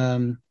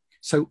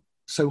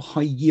so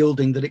high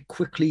yielding that it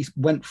quickly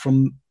went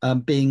from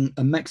being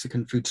a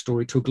Mexican food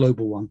story to a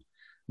global one.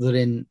 That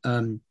in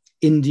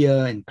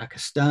India, in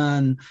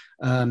Pakistan,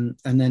 and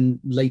then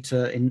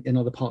later in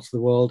other parts of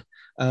the world,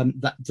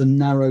 that the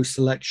narrow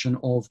selection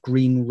of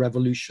Green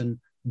Revolution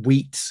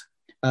wheat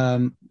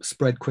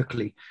spread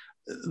quickly.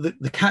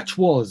 The catch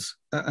was,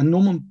 and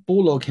Norman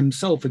Borlaug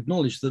himself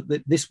acknowledged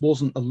that this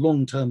wasn't a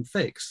long-term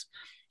fix.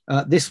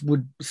 This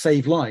would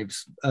save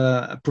lives,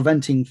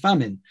 preventing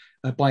famine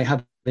by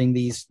having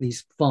these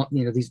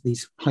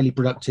highly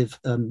productive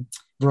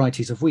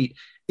varieties of wheat.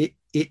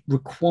 It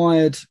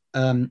required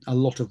a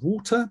lot of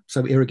water,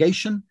 so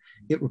irrigation.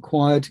 It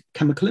required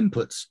chemical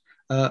inputs,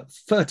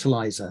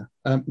 fertilizer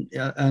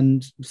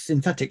and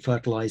synthetic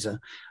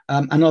fertilizer,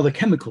 and other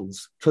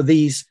chemicals for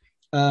these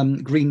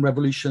Green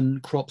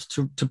Revolution crops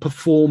to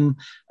perform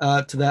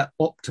to their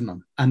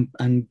optimum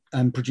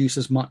and produce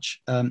as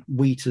much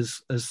wheat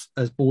as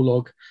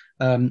Borlaug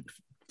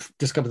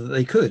discovered that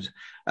they could.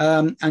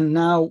 And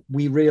now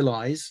we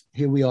realize,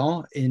 here we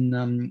are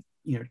in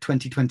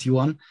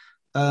 2021.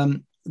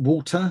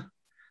 Water,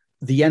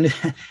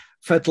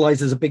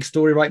 fertilizer is a big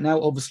story right now.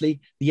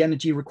 Obviously, the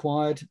energy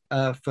required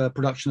for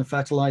production of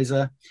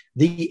fertilizer,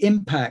 the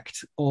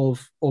impact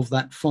of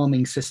that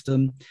farming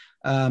system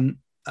on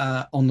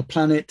the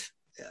planet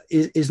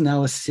is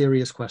now a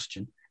serious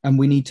question, and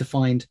we need to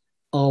find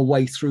our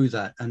way through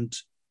that. And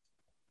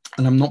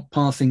I'm not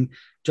passing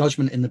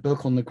judgment in the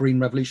book on the Green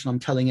Revolution. I'm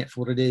telling it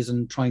for what it is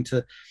and trying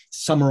to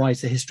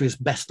summarize the history as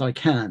best I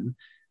can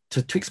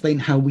to explain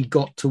how we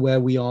got to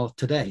where we are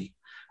today.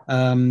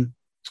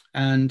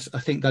 And I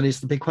think that is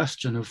the big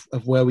question of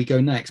where we go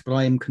next. But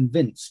I am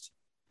convinced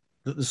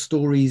that the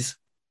stories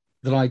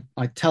that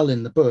I tell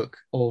in the book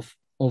of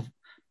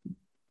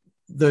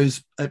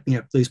those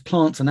those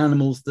plants and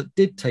animals that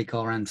did take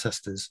our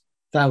ancestors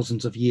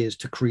thousands of years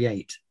to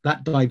create,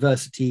 that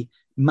diversity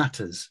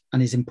matters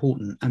and is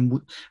important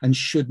and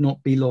should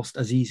not be lost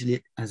as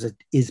easily as it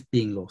is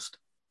being lost.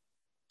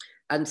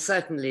 And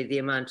certainly the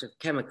amount of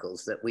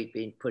chemicals that we've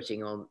been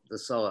putting on the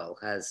soil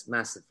has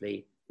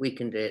massively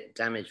weakened it,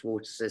 damaged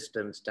water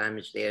systems,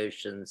 damaged the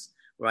oceans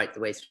right the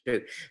way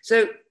through.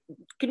 So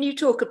can you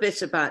talk a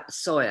bit about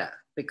soya?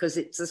 Because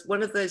it's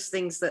one of those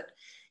things that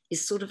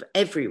is sort of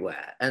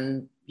everywhere.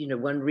 And,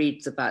 one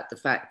reads about the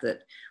fact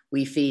that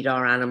we feed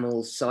our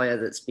animals soya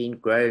that's been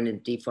grown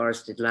in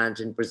deforested land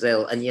in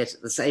Brazil. And yet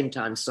at the same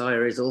time,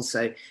 soya is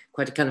also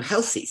quite a kind of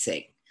healthy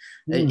thing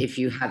if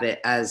you have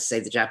it as, say,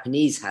 the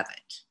Japanese have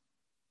it.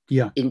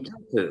 Yeah. In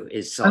tofu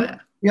is soya.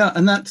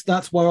 And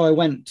that's where I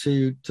went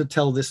to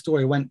tell this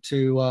story. I went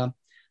to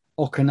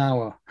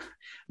Okinawa,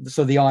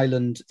 so the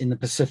island in the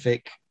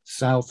Pacific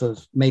south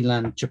of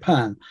mainland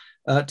Japan,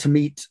 to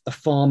meet a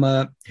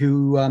farmer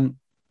who,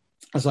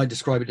 as I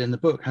describe it in the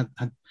book, had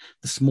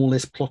the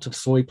smallest plot of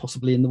soy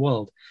possibly in the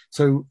world.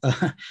 So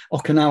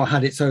Okinawa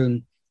had its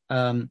own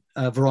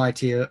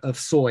variety of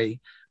soy.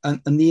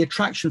 And the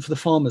attraction for the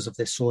farmers of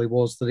this soy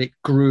was that it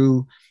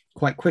grew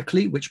quite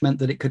quickly, which meant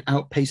that it could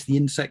outpace the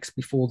insects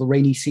before the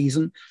rainy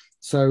season.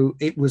 So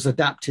it was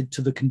adapted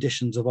to the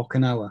conditions of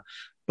Okinawa.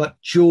 But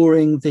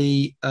during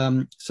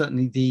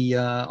certainly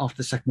after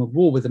the Second World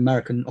War, with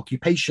American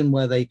occupation,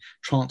 where they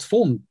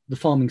transformed the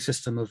farming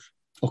system of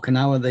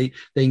Okinawa,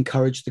 they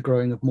encouraged the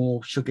growing of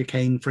more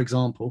sugarcane, for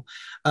example.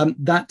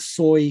 That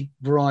soy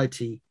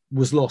variety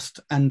was lost,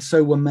 and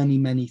so were many,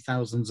 many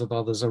thousands of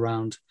others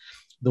around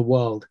the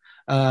world.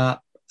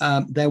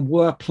 There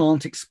were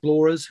plant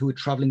explorers who were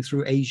traveling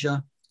through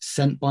Asia,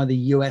 sent by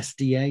the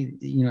USDA,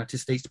 the United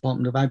States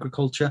Department of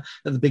Agriculture,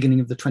 at the beginning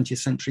of the 20th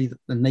century,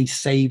 and they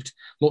saved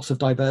lots of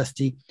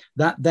diversity.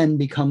 That then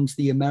becomes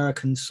the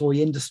American soy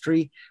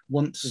industry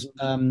once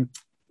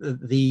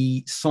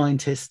the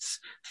scientists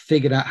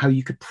figured out how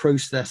you could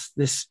process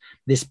this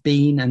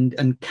bean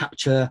and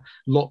capture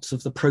lots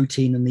of the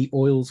protein and the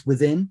oils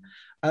within.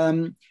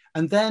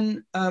 And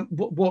then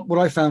what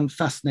I found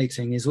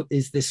fascinating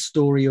is this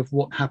story of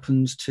what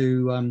happens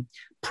to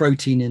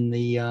protein in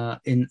the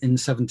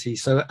 70s.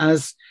 So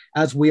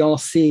as we are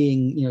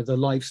seeing, the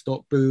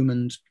livestock boom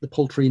and the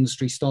poultry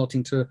industry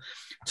starting to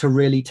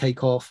really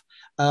take off,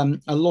 a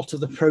lot of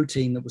the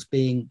protein that was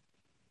being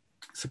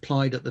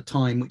supplied at the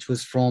time, which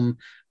was from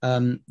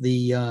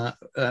the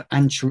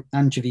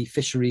anchovy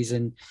fisheries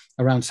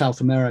around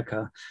South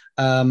America,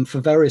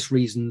 for various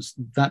reasons,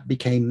 that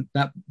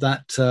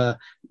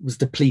was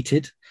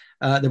depleted.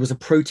 There was a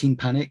protein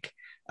panic.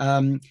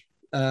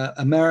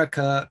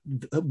 America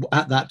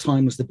at that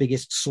time was the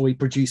biggest soy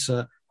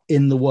producer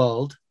in the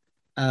world,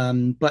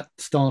 but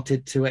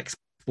started to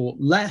export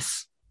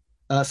less,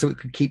 so it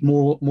could keep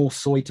more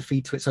soy to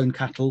feed to its own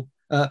cattle.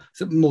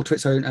 More to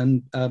its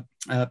own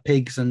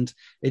pigs and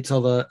its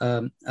other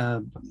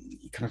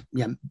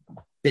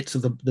bits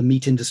of the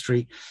meat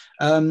industry.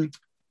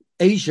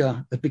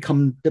 Asia had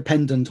become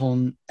dependent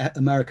on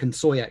American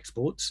soy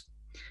exports.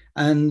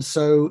 And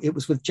so it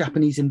was with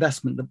Japanese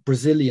investment that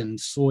Brazilian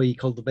soy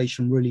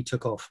cultivation really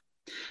took off.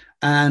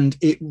 And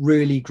it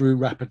really grew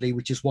rapidly,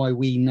 which is why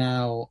we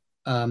now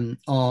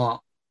are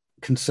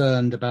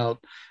concerned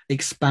about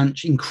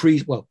expansion,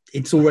 well,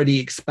 it's already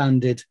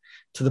expanded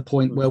to the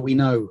point where we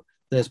know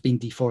there's been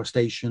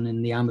deforestation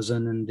in the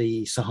Amazon and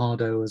the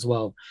Cerrado as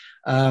well.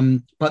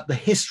 But the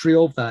history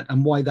of that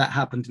and why that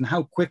happened and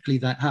how quickly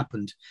that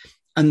happened,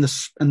 and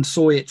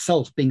soy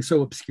itself being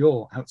so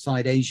obscure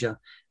outside Asia,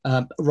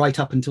 right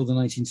up until the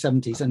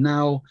 1970s. And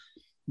now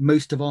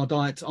most of our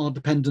diets are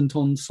dependent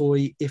on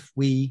soy if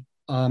we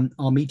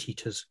are meat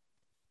eaters.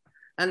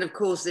 And of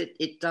course,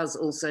 it does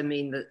also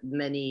mean that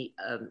many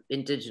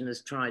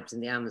indigenous tribes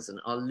in the Amazon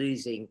are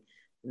losing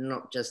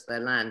not just their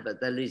land, but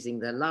they're losing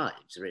their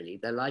lives, really,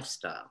 their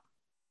lifestyle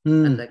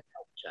and their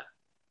culture.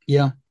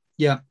 Yeah,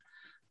 yeah.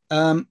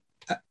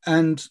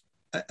 And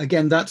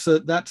again, that's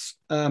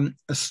a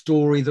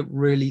story that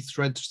really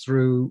threads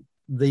through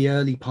the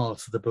early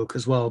parts of the book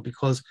as well,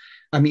 because,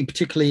 I mean,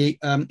 particularly,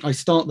 I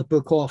start the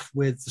book off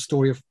with the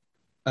story of,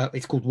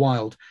 it's called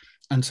Wild.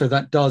 And so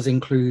that does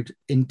include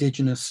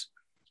indigenous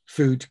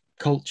food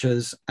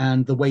cultures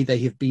and the way they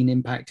have been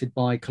impacted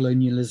by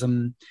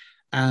colonialism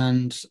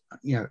and,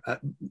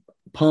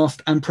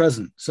 past and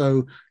present.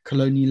 So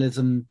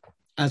colonialism,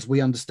 as we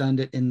understand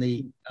it in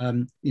the,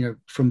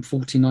 from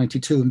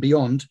 1492 and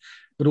beyond,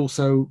 but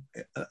also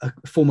a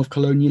form of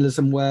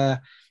colonialism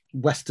where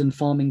Western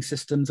farming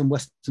systems and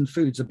Western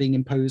foods are being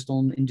imposed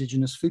on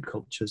indigenous food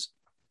cultures.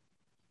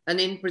 And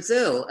in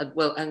Brazil,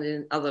 well, and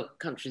in other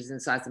countries in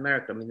South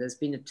America, I mean, there's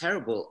been a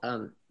terrible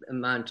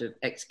amount of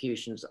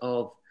executions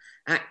of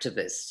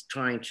activists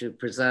trying to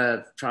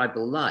preserve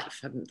tribal life,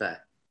 haven't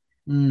there?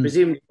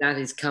 Presumably that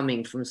is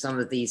coming from some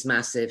of these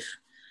massive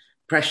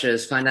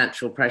pressures,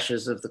 financial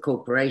pressures of the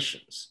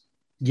corporations.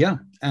 Yeah,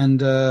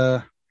 and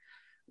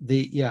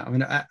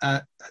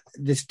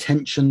this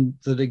tension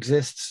that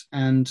exists,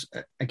 and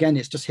again,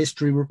 it's just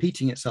history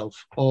repeating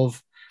itself.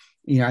 Of,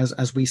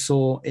 as we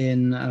saw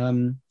in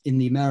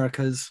the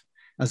Americas,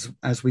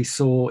 as we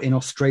saw in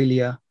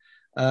Australia,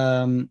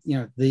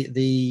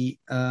 the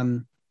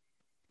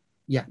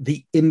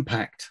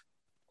impact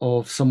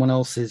of someone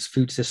else's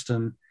food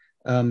system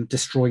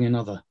destroying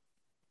another.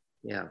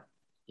 Yeah.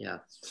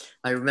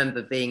 I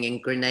remember being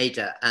in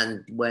Grenada,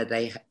 and where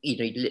they,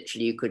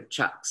 literally you could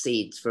chuck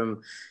seeds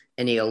from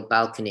any old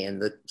balcony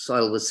and the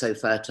soil was so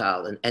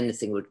fertile and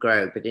anything would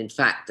grow. But in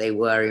fact, they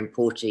were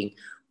importing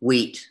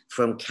wheat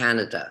from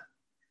Canada,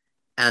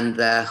 and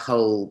their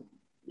whole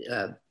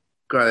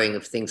growing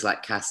of things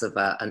like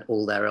cassava and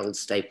all their old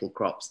staple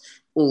crops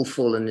all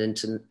fallen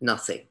into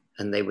nothing.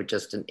 And they were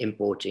just an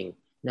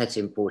net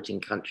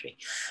importing country.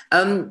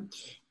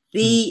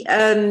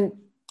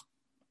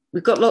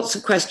 We've got lots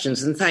of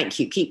questions, and thank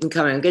you. Keep them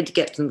coming. I'm going to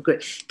get to them.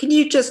 Can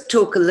you just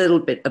talk a little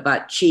bit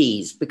about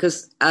cheese?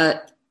 Because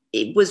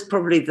it was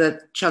probably the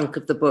chunk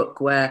of the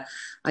book where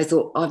I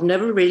thought, I've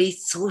never really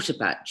thought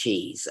about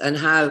cheese and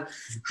how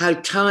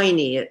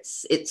tiny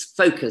its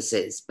focus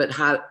is, but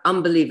how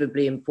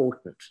unbelievably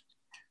important.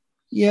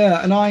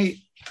 Yeah, and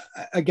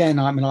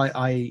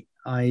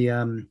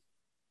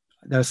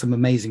there are some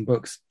amazing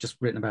books just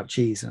written about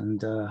cheese,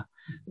 and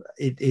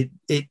it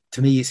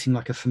to me it seemed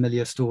like a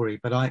familiar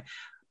story. But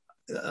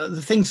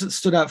the things that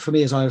stood out for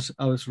me as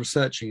I was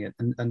researching it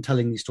and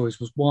telling these stories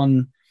was,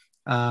 one,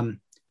 the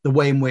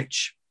way in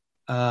which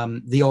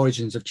the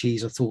origins of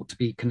cheese are thought to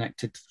be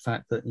connected to the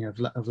fact that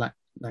of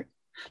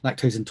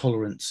lactose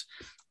intolerance,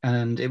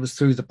 and it was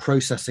through the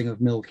processing of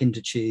milk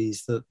into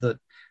cheese that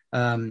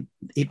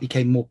it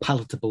became more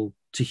palatable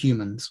to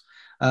humans.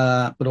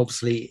 But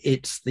obviously,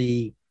 it's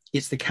the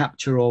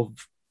capture of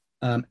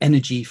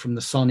energy from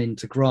the sun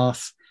into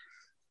grass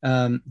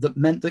that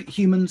meant that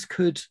humans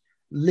could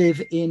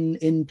live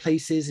in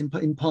places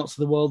in parts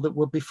of the world that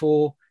were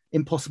before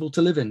impossible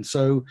to live in.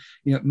 So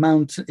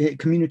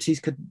communities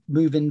could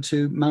move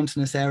into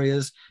mountainous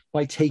areas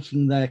by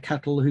taking their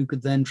cattle, who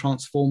could then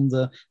transform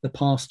the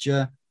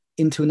pasture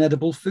into an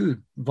edible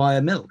food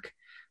via milk.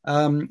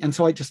 And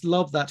so I just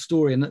love that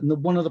story. And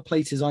one of the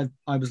places I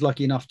was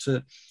lucky enough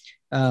to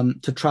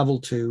travel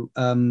to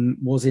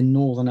was in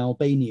northern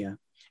Albania,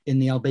 in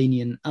the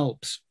Albanian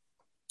Alps,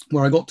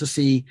 where I got to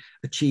see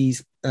a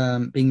cheese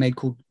being made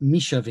called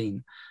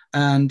Mishavin.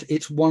 And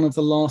it's one of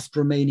the last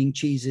remaining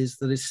cheeses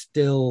that is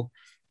still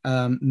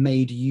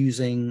made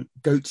using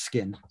goat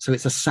skin. So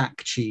it's a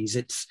sack cheese.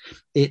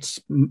 It's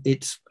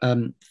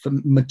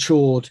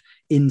matured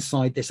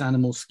inside this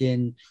animal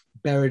skin,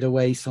 buried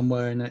away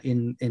somewhere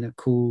in a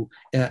cool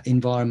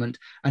environment,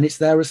 and it's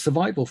there as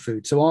survival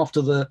food. So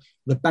after the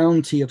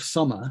bounty of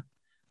summer,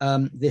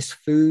 this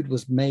food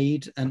was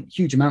made, and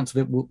huge amounts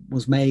of it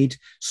was made,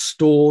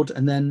 stored,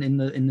 and then in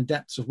the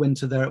depths of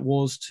winter, there it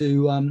was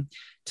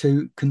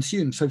to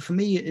consume. So for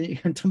me,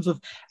 in terms of,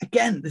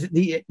 again,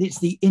 it's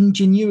the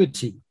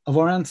ingenuity of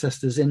our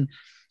ancestors in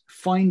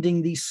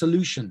finding these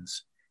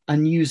solutions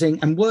and using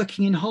and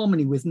working in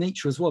harmony with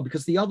nature as well.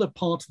 Because the other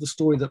part of the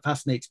story that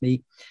fascinates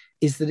me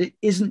is that it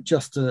isn't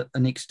just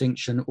an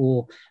extinction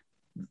or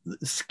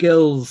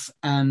skills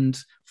and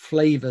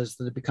flavors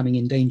that are becoming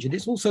endangered.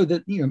 It's also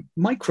that,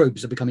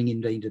 microbes are becoming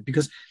endangered,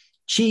 because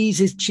cheese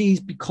is cheese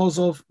because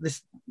of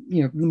this,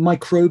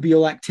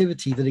 microbial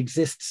activity that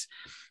exists,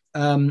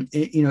 in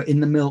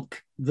the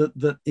milk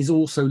that is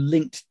also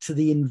linked to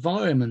the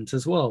environment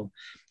as well.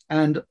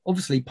 And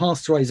obviously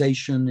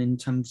pasteurization in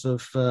terms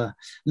of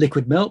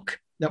liquid milk,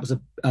 that was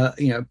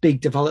a big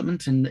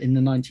development in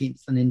the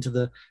 19th and into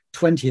the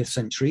 20th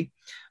century.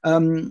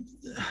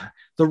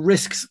 The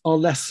risks are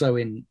less so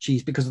in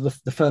cheese because of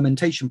the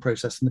fermentation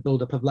process and the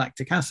buildup of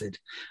lactic acid.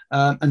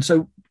 And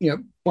so,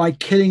 by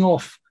killing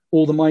off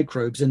all the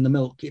microbes in the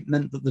milk, it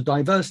meant that the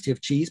diversity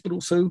of cheese, but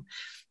also,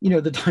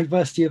 the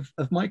diversity of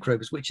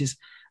microbes, which is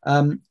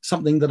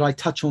something that I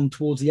touch on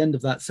towards the end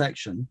of that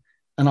section.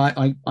 And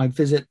I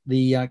visit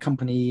the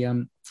company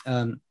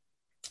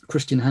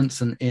Christian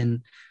Hansen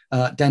in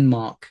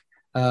Denmark,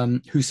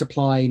 who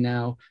supply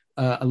now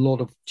a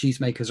lot of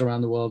cheesemakers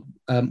around the world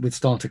with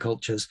starter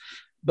cultures.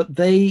 But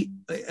they,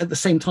 at the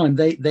same time,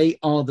 they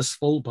are the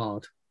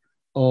Svalbard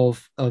for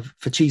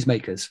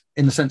cheesemakers,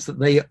 in the sense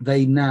that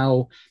they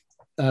now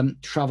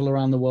travel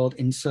around the world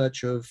in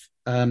search of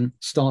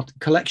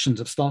collections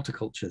of starter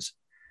cultures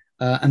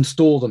and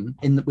store them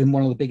in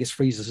one of the biggest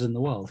freezers in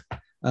the world,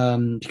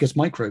 because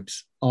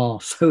microbes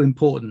are so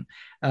important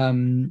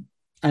and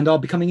are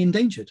becoming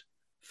endangered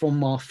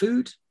from our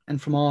food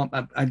and from our,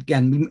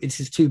 again, this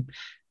is too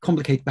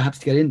complicated perhaps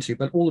to get into,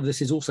 but all of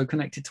this is also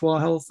connected to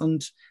our health,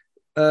 and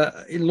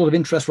a lot of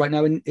interest right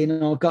now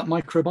in our gut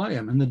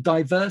microbiome and the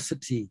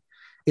diversity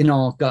in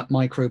our gut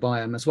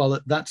microbiome as well.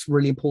 That's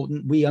really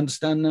important. We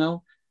understand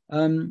now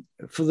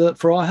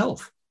for our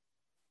health.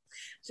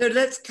 So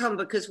let's come,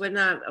 because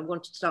I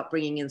want to start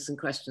bringing in some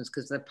questions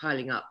because they're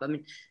piling up. I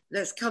mean,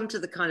 let's come to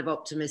the kind of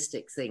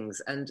optimistic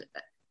things, and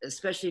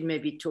especially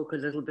maybe talk a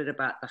little bit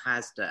about the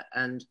HASDA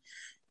and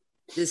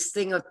this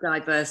thing of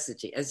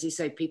diversity. As you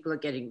say, people are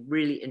getting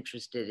really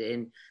interested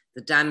in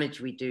the damage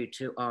we do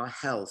to our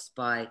health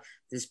by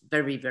this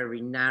very,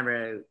 very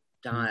narrow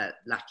diet,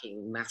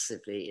 lacking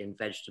massively in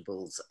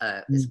vegetables,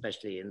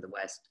 especially in the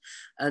West.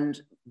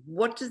 And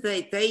what do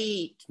they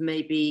eat?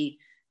 Maybe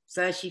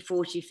 30,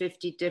 40,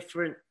 50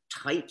 different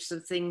types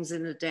of things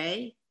in a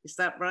day. Is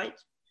that right?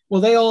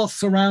 Well, they are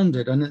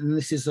surrounded, and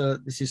this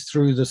is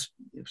through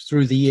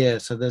the year.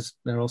 So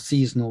there are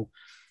seasonal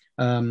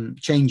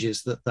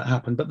changes that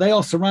happen, but they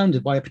are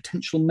surrounded by a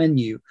potential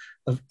menu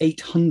of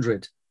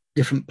 800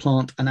 different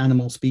plant and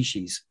animal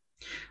species.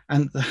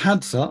 And the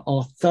Hadza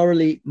are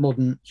thoroughly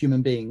modern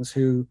human beings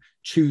who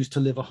choose to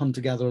live a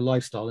hunter-gatherer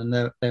lifestyle, and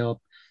they are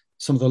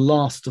some of the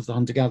last of the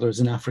hunter-gatherers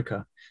in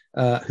Africa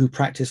who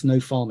practice no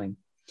farming.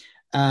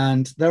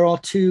 And there are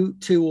two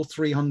or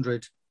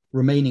 300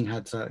 remaining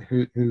Hadza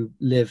who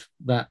live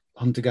that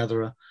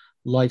hunter-gatherer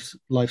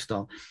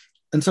lifestyle.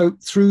 And so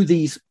through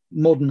these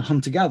modern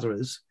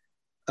hunter-gatherers,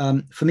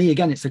 for me,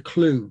 again, it's a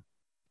clue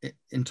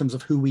in terms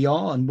of who we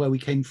are and where we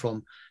came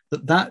from,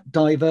 that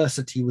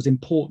diversity was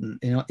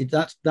important.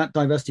 That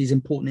diversity is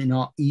important in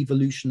our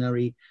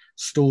evolutionary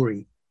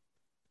story.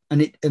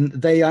 And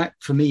they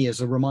act for me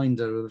as a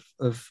reminder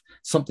of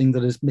something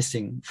that is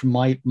missing from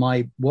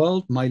my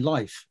world, my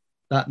life,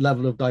 that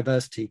level of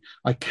diversity.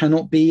 I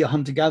cannot be a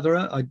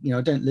hunter-gatherer. I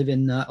don't live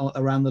in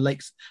around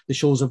the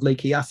shores of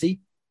Lake Eyasi,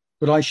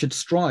 but I should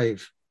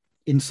strive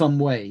in some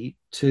way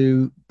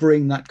to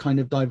bring that kind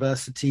of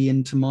diversity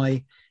into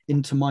my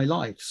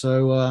life.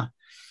 So,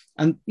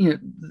 and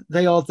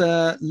they are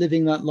there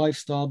living that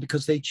lifestyle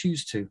because they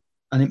choose to,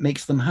 and it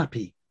makes them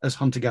happy as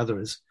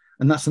hunter-gatherers.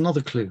 And that's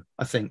another clue,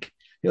 I think,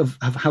 of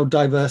how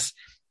diverse,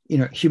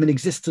 human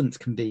existence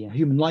can be,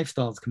 human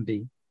lifestyles can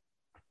be.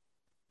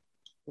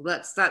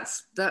 Well,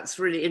 that's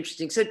really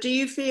interesting. So, do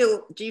you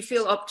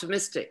feel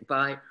optimistic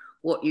by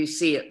what you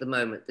see at the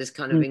moment? This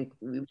kind of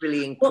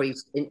really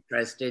increased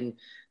interest in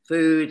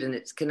food and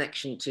its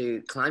connection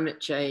to climate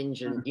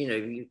change, and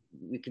you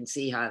can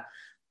see how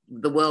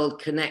the world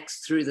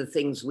connects through the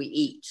things we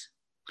eat.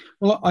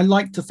 Well, I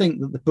like to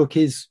think that the book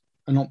is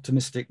an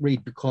optimistic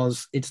read,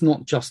 because it's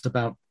not just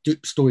about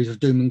stories of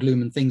doom and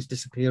gloom and things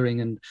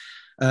disappearing and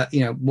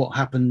what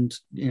happened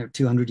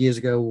 200 years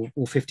ago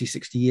or 50,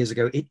 60 years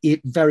ago.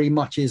 It very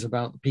much is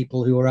about the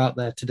people who are out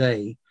there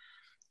today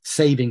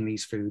saving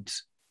these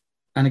foods.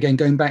 And again,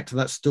 going back to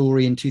that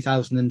story in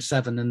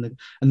 2007 and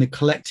the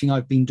collecting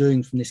I've been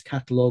doing from this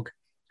catalogue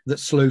that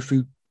Slow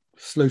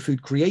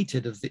Food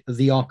created of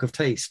the Ark of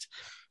Taste.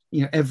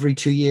 Every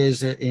 2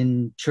 years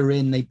in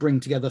Turin, they bring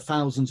together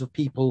thousands of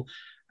people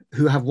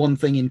who have one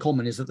thing in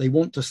common, is that they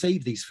want to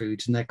save these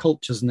foods and their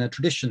cultures and their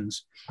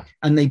traditions.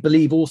 And they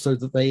believe also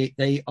that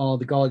they are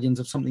the guardians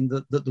of something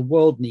that the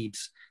world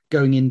needs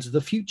going into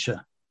the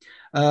future.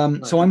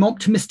 Right. So I'm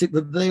optimistic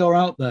that they are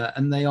out there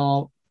and they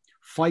are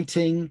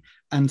fighting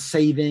and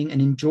saving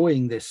and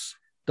enjoying this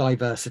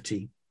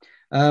diversity.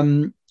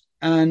 And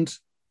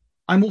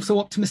I'm also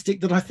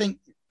optimistic that I think,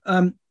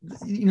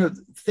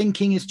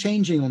 thinking is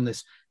changing on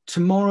this.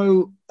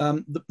 tomorrow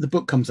the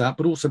book comes out,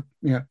 but also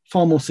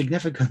far more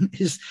significant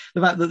is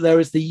the fact that there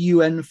is the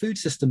UN Food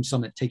Systems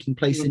Summit taking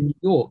place in New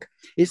York.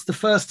 It's the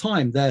first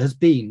time there has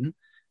been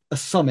a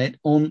summit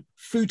on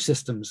food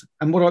systems,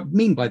 and what I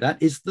mean by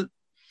that is that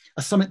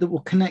a summit that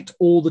will connect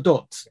all the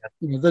dots,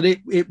 that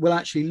it will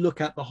actually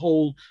look at the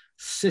whole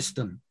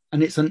system.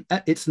 And it's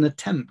an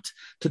attempt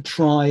to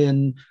try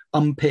and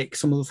unpick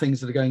some of the things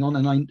that are going on.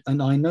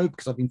 And I know,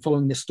 because I've been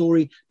following this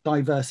story,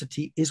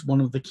 diversity is one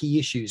of the key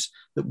issues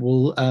that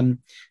will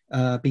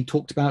be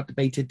talked about,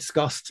 debated,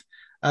 discussed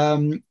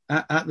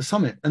at the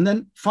summit. And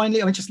then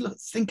finally, I just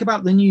think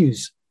about the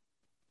news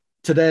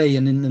today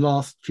and in the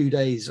last few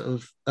days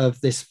of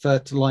this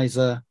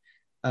fertilizer.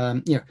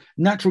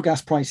 Natural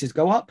gas prices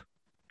go up,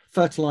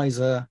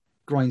 fertilizer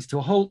grinds to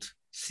a halt,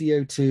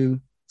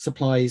 CO2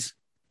 supplies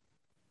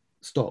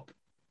stop.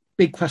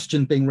 Big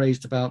question being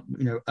raised about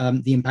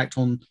the impact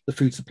on the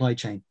food supply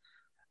chain.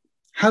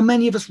 How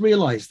many of us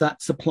realize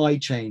that supply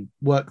chain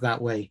work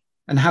that way,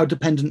 and how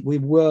dependent we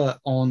were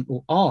on,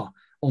 or are,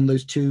 on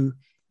those two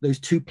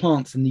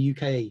plants in the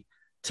UK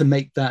to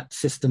make that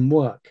system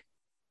work,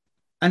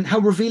 and how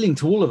revealing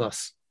to all of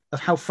us of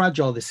how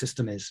fragile this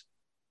system is.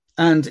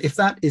 And if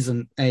that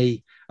isn't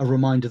a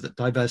reminder that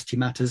diversity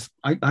matters,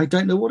 I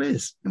don't know what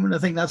is. I mean, I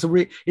think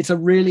it's a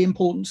really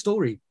important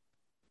story.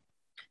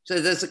 So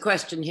there's a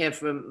question here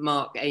from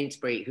Mark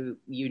Ainsbury, who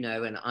you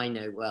know and I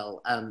know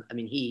well.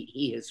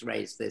 He has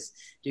raised this.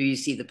 Do you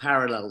see the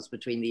parallels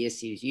between the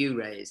issues you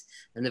raise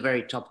and the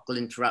very topical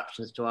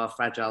interruptions to our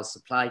fragile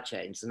supply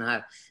chains, and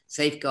how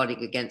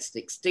safeguarding against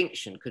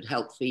extinction could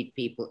help feed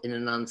people in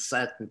an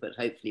uncertain but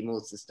hopefully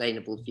more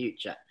sustainable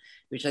future?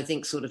 Which I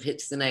think sort of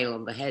hits the nail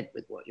on the head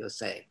with what you're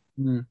saying.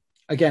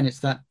 Again,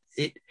 it's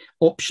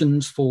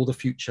options for the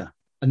future.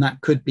 And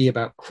that could be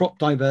about crop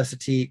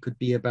diversity. It could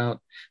be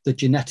about the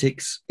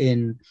genetics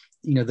in,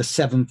 the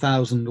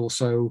 7,000 or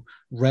so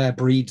rare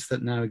breeds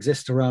that now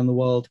exist around the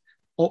world.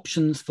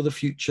 Options for the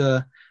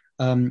future,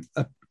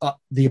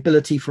 the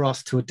ability for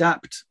us to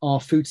adapt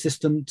our food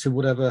system to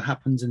whatever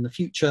happens in the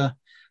future,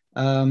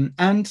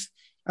 and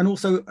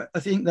also I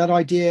think that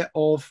idea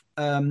of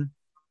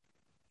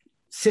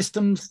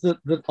systems that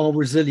are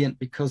resilient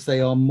because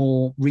they are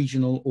more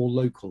regional or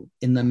local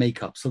in their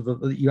makeup, so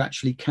that you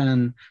actually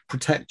can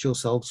protect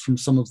yourselves from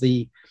some of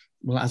the,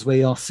 well, as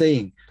we are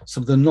seeing,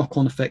 some of the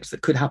knock-on effects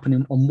that could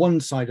happen on one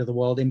side of the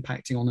world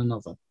impacting on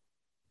another.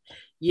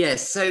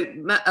 Yes, so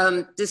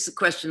this is a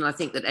question I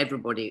think that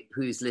everybody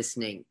who's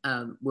listening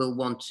will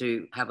want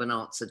to have an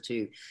answer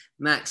to.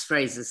 Max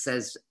Fraser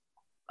says,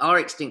 are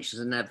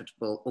extinctions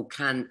inevitable, or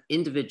can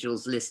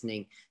individuals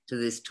listening to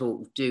this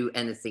talk do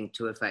anything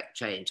to affect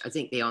change? I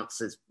think the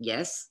answer is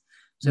yes.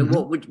 So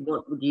what would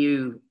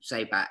you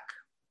say back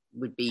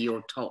would be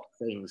your top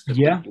things for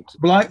people to do?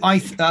 Well, I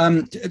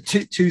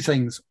two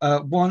things.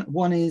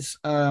 One is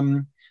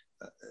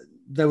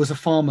there was a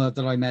farmer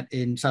that I met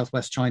in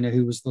southwest China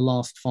who was the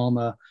last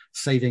farmer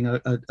saving a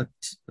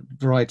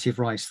variety of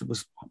rice that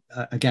was,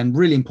 again,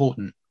 really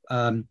important.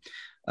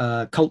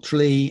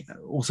 Culturally,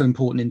 also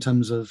important in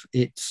terms of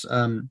its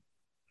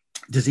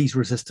disease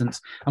resistance.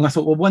 And I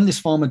thought, well, when this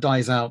farmer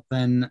dies out,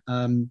 then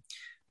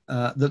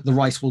the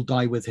rice will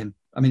die with him.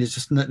 I mean, it's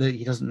just that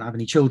he doesn't have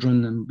any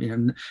children,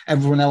 and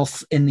everyone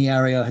else in the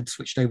area had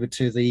switched over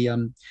to the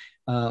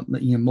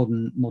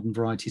modern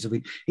varieties of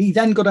wheat. He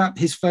then got out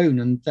his phone,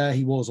 and there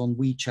he was on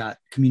WeChat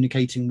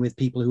communicating with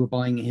people who were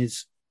buying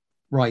his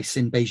rice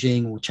in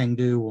Beijing or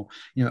Chengdu or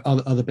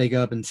other big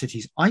urban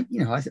cities. I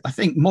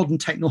think modern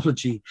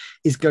technology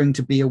is going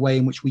to be a way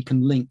in which we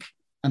can link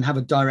and have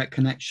a direct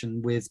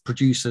connection with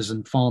producers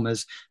and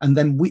farmers, and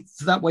then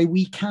that way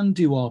we can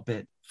do our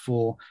bit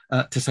for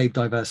to save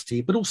diversity.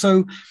 But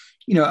also,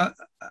 and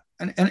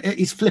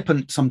it's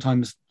flippant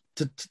sometimes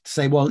to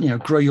say, well,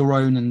 grow your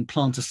own and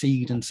plant a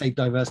seed and save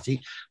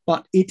diversity,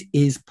 but it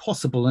is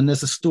possible. And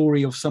there's a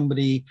story of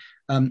somebody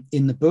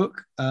in the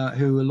book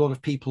who a lot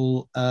of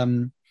people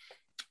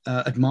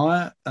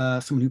admire,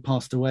 someone who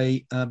passed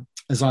away,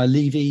 Isaiah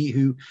Levy,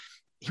 who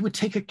he would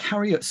take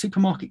a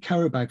supermarket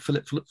carrier bag, fill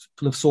it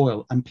full of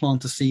soil, and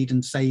plant a seed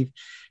and save,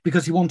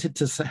 because he wanted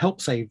to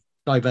help save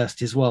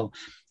diversity as well.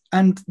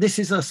 And this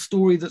is a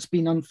story that's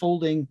been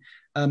unfolding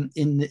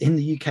in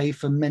the UK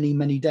for many,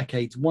 many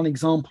decades. One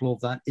example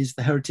of that is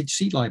the Heritage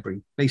Seed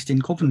Library, based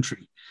in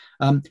Coventry,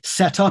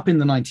 set up in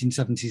the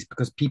 1970s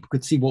because people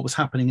could see what was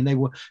happening, and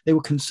they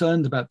were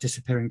concerned about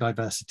disappearing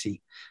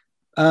diversity.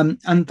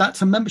 And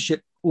that's a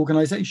membership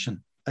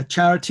organization, a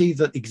charity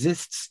that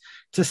exists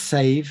to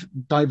save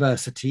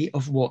diversity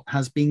of what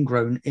has been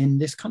grown in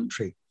this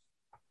country.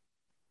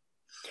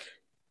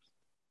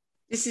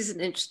 This is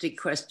an interesting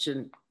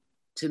question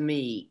to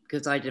me,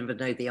 because I never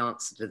know the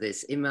answer to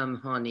this.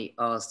 Imam Hani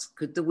asks,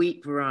 could the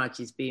wheat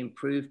varieties be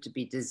improved to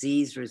be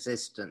disease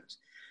resistant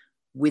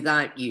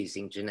without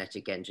using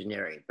genetic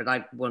engineering? But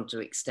I want to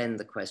extend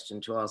the question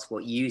to ask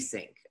what you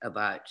think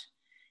about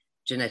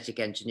genetic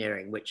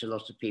engineering, which a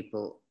lot of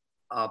people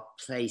are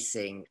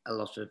placing a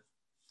lot of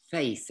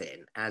faith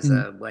in as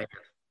a way of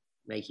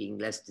making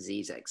less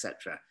disease,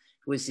 etc. It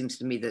always seems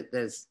to me that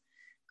there's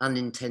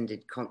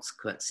unintended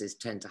consequences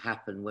tend to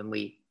happen when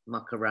we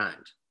muck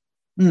around?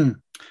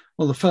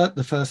 Well,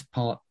 the first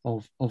part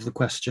of the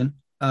question,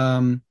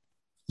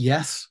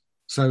 yes.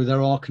 So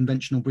there are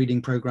conventional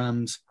breeding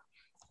programs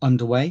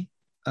underway.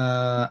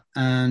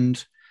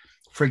 And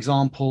for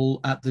example,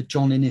 at the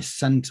John Innes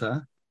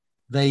Centre,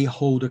 they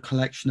hold a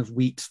collection of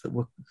wheats that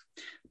were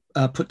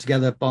put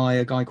together by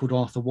a guy called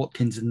Arthur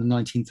Watkins in the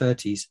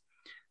 1930s,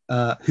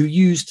 who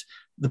used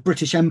the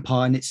British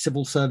Empire and its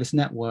civil service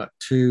network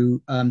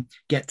to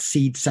get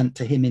seed sent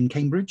to him in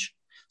Cambridge.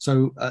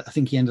 So I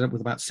think he ended up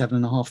with about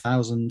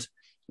 7,500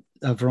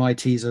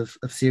 varieties of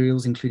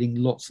cereals, including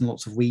lots and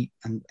lots of wheat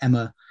and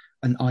emmer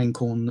and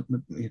einkorn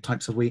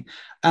types of wheat.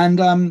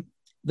 And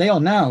they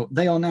are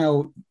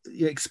now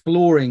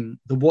exploring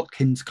the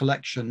Watkins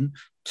collection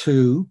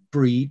to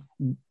breed,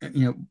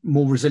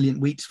 more resilient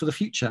wheats for the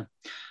future.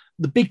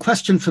 The big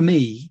question for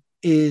me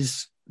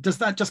is, does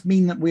that just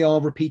mean that we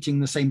are repeating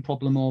the same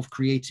problem of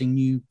creating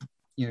new,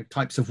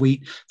 types of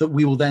wheat that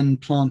we will then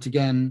plant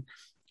again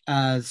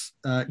as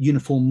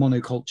uniform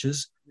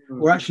monocultures?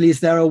 Or actually, is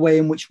there a way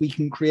in which we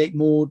can create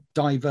more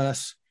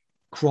diverse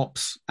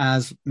crops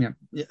as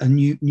a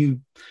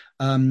new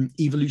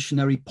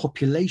evolutionary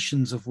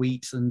populations of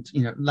wheat and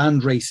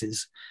land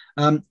races?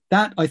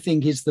 That, I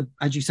think, is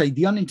as you say,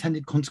 the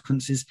unintended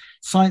consequences.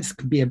 Science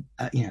can be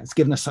it's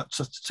given us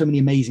so many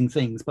amazing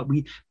things, but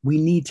we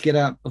need to get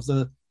out of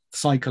the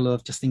cycle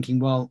of just thinking,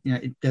 well,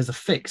 there's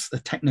a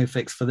techno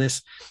fix for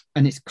this,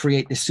 and it's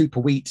create this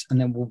super wheat,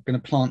 and then we're going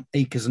to plant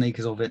acres and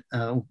acres of it,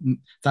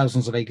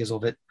 thousands of acres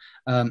of it,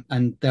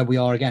 and there we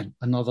are again,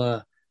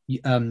 another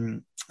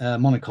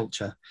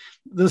monoculture.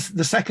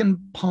 The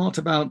second part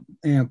about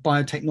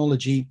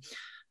biotechnology,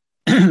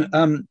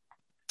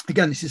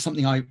 again, this is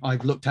something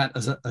I've looked at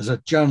as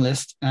a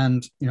journalist,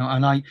 and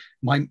I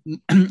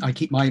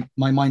keep my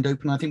mind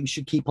open. I think we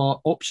should keep our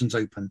options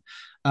open.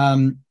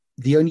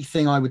 The only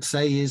thing I would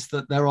say is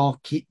that there are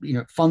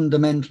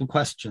fundamental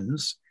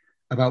questions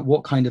about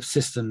what kind of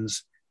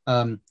systems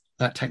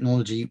that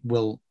technology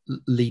will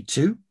lead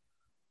to,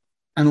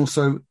 and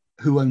also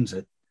who owns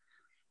it.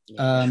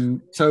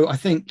 So I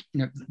think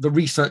the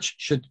research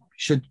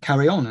should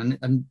carry on,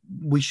 and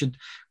we should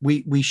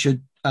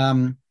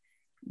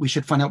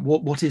find out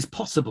what is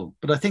possible.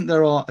 But I think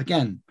there are,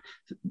 again,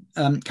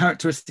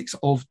 characteristics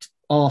of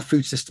our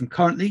food system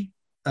currently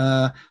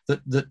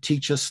that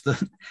teach us that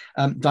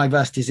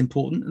diversity is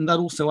important, and that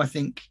also, I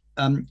think,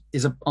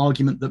 is an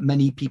argument that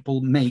many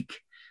people make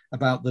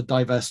about the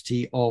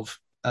diversity of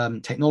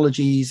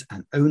technologies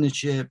and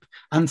ownership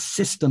and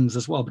systems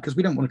as well, because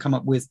we don't want to come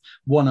up with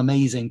one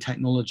amazing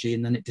technology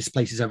and then it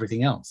displaces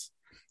everything else.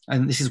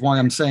 And this is why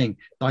I'm saying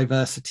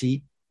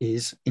diversity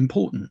is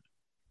important.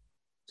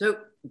 So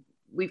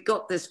we've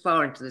got this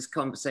far into this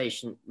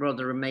conversation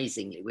rather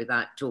amazingly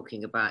without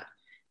talking about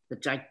the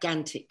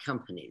gigantic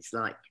companies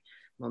like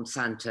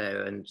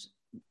Monsanto and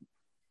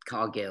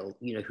Cargill,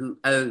 who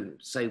own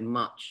so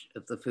much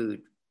of the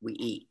food we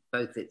eat,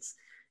 both its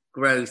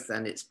growth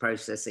and its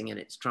processing and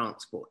its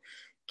transport.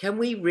 Can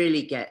we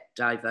really get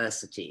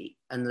diversity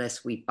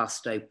unless we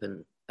bust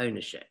open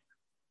ownership?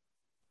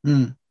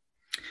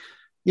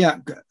 Yeah,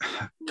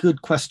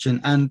 good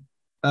question. And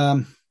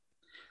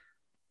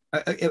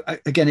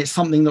again, it's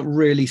something that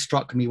really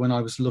struck me when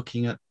I was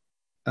looking at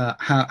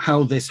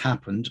how this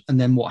happened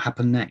and then what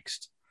happened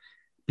next.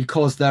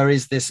 Because there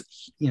is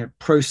this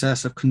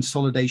process of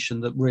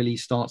consolidation that really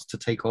starts to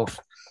take off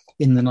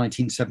in the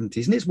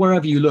 1970s, and it's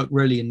wherever you look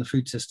really in the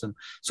food system.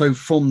 So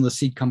from the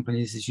seed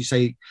companies, as you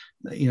say,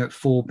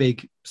 4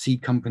 big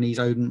seed companies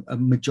own a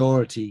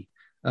majority,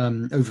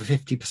 over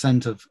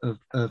 50%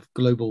 of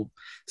global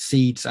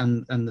seeds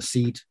and the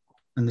seed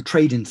and the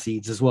trade in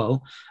seeds as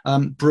well.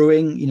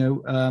 Brewing,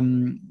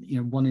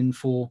 1 in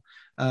 4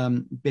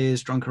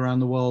 beers drunk around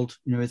the world,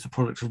 is a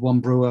product of one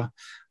brewer.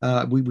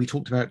 We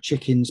talked about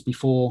chickens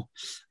before,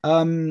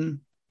 and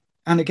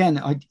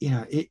again,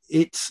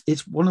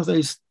 it's one of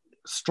those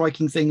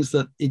striking things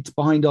that it's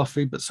behind our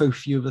food, but so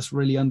few of us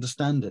really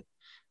understand it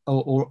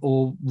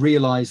or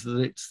realize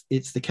that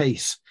it's the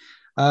case.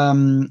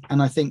 And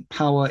I think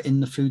power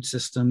in the food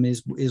system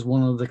is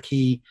one of the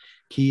key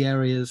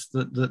areas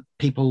that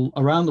people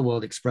around the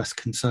world express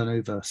concern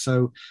over.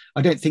 So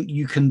I don't think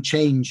you can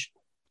change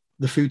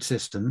the food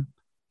system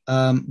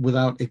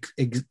without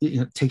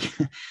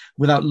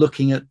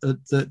looking at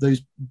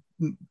those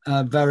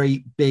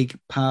very big,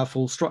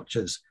 powerful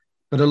structures.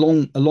 But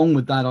along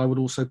with that, I would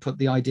also put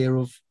the idea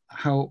of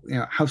how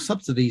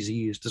subsidies are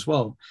used as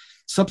well.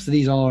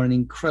 Subsidies are an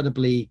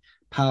incredibly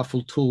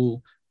powerful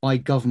tool by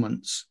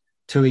governments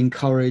to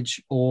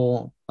encourage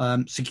or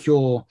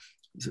secure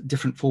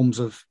different forms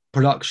of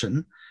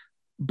production,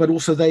 but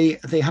also they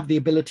have the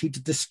ability to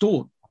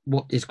distort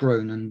what is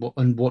grown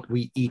and what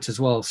we eat as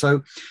well.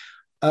 So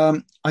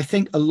I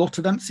think a lot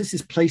of emphasis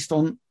is placed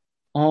on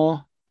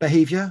our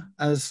behavior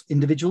as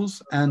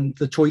individuals and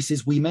the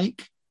choices we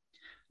make.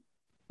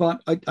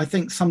 But I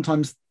think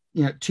sometimes,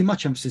 too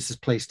much emphasis is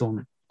placed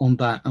on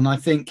that. And I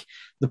think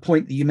the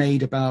point that you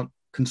made about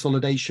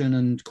consolidation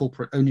and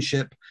corporate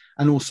ownership,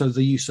 and also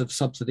the use of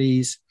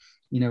subsidies,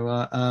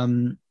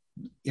 that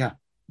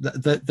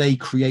they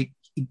create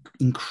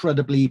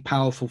incredibly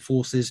powerful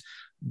forces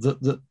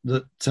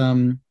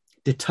that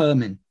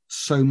determine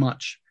so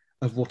much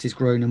of what is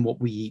grown and what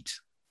we eat.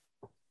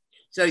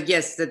 So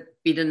yes, there've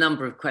been a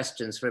number of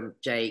questions from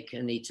Jake,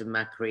 Anita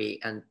Macri,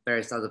 and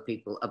various other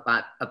people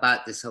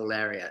about this whole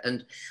area.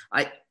 And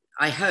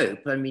I hope,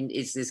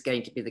 is this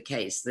going to be the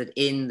case, that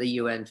in the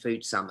UN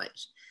Food Summit,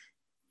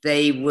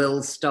 they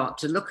will start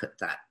to look at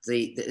that.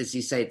 As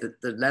you say,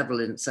 the level,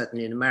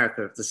 certainly in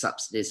America, of the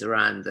subsidies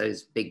around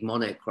those big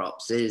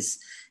monocrops is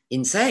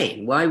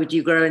insane. Why would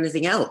you grow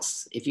anything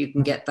else if you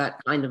can get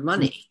that kind of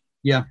money?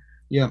 Yeah.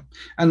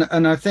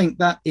 And I think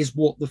that is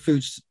what the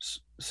Food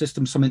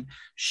System Summit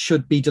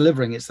should be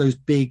delivering. It's those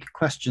big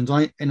questions.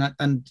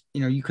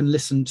 You can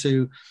listen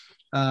to,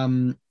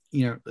 a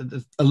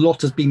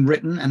lot has been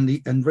written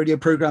and radio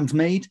programs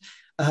made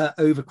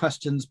over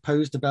questions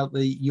posed about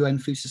the UN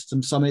Food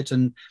System Summit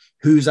and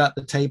who's at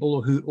the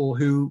table or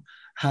who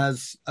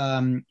has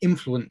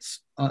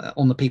influence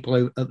on the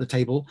people at the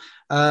table.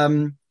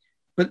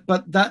 But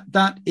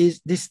that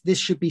is this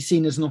should be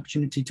seen as an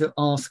opportunity to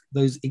ask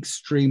those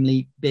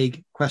extremely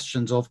big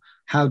questions of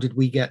how did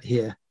we get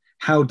here?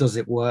 How does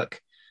it work?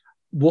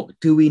 What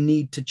do we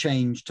need to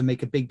change to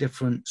make a big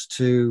difference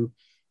to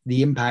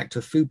the impact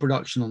of food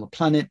production on the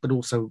planet, but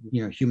also,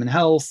 human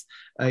health,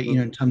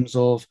 in terms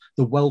of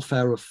the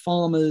welfare of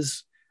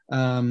farmers.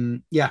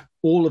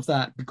 All of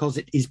that, because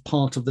it is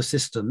part of the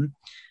system.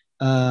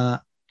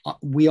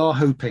 We are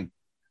hoping,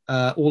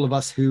 all of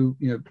us who,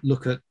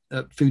 look at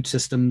food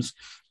systems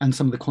and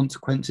some of the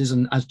consequences,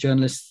 and as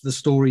journalists, the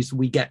stories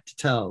we get to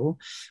tell,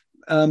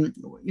 I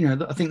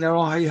think there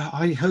are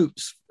high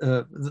hopes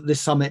that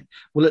this summit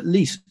will at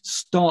least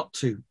start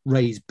to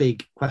raise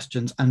big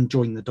questions and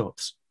join the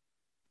dots.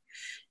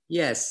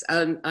 Yes,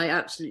 I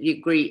absolutely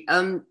agree.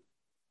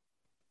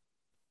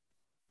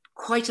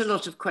 Quite a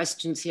lot of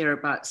questions here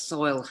about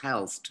soil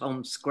health.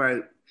 Tom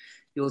Scrope,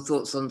 your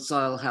thoughts on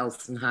soil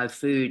health and how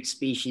food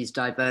species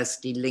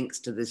diversity links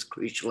to this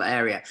crucial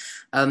area.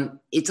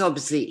 It's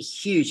obviously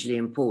hugely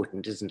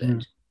important, isn't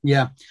it?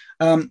 Yeah.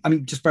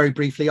 Just very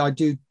briefly, I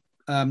do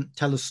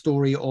tell a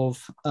story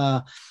of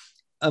a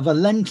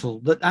lentil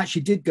that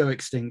actually did go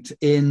extinct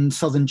in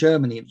southern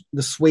Germany,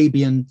 the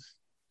Swabian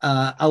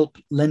Alp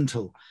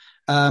lentil.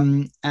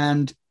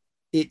 And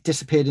it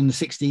disappeared in the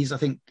 60s. I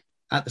think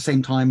at the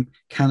same time,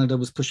 Canada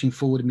was pushing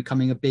forward and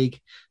becoming a big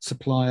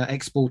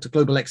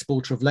global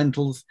exporter of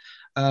lentils.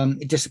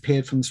 It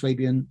disappeared from the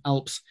Swabian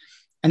Alps.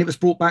 And it was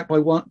brought back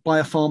by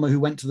a farmer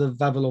who went to the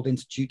Vavilov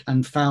Institute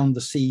and found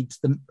the seeds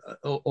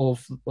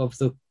of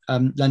the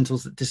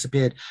lentils that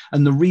disappeared.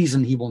 And the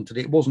reason he wanted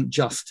it wasn't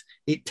just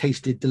it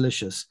tasted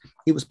delicious.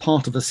 It was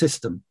part of a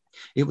system.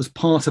 It was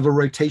part of a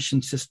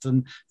rotation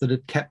system that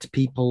had kept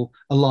people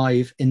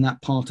alive in that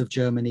part of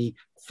Germany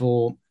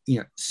for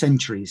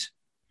centuries.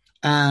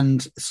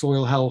 And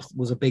soil health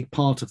was a big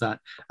part of that.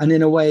 And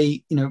in a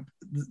way,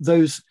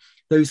 those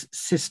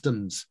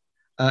systems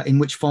in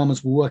which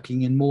farmers were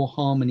working in more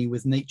harmony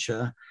with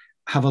nature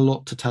have a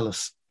lot to tell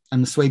us.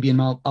 And the Swabian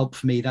Alp,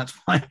 for me, that's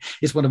why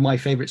it's one of my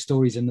favorite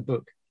stories in the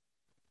book.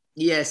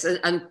 Yes,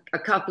 and a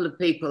couple of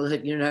people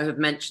have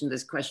mentioned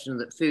this question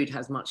that food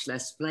has much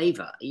less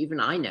flavor. Even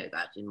I know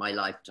that in my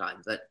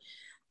lifetime, that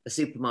a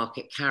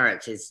supermarket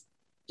carrot is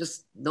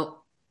just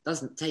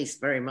doesn't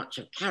taste very much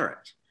of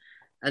carrot.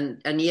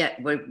 And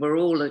yet we're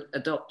all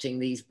adopting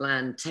these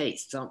bland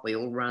tastes, aren't we,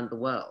 all around the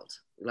world?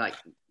 Like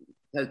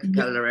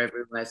Coca-Cola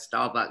everywhere,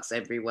 Starbucks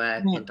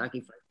everywhere, Kentucky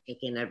Fried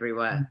Chicken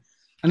everywhere.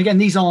 And again,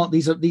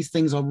 these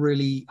things are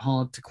really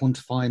hard to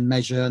quantify and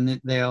measure, and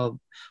they are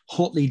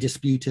hotly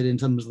disputed in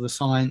terms of the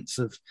science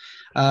of.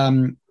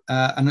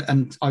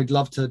 And I'd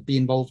love to be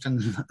involved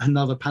in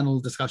another panel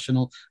discussion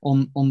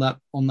on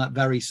that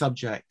very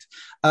subject.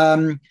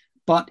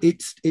 But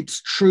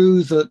it's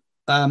true that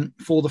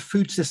for the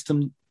food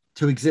system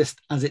to exist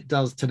as it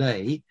does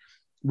today,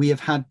 we have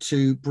had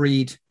to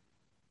breed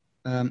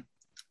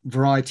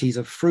varieties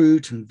of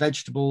fruit and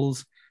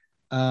vegetables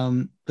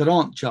that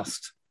aren't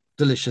just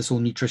delicious or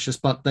nutritious,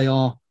 but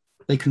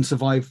they can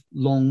survive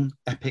long,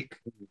 epic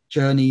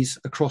journeys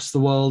across the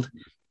world,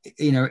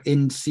 in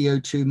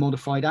CO2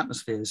 modified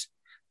atmospheres.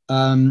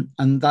 And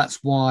that's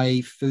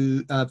why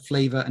food,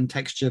 flavor and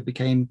texture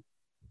became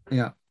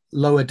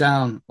lower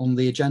down on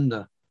the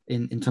agenda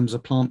in terms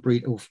of plant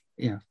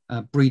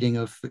breeding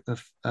of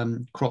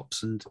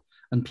crops and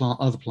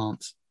other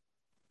plants.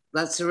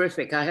 That's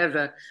terrific. I have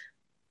a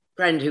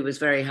friend who was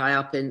very high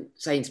up in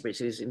Sainsbury's,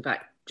 who's in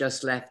fact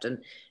just left, and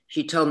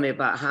she told me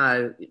about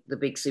how the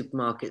big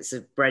supermarkets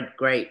have bred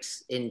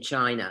grapes in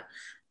China,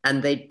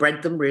 and they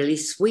bred them really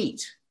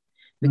sweet,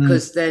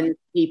 because then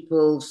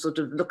people sort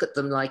of look at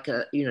them like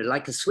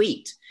a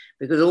sweet,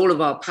 because all of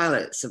our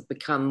palates have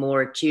become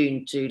more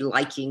attuned to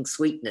liking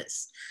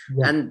sweetness,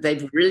 and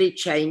they've really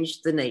changed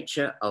the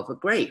nature of a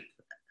grape.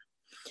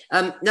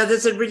 Now,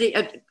 there's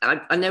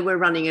I know we're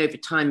running over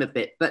time a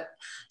bit, but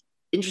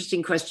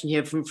interesting question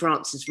here from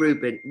Francis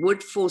Rubin.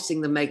 Would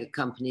forcing the mega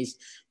companies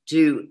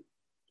to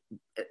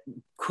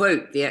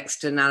quote the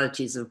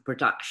externalities of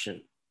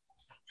production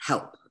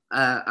help.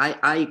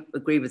 I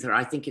agree with her.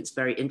 I think it's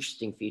very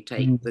interesting for you to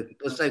take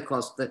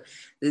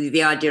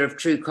the idea of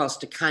true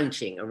cost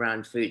accounting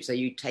around food. So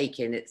you take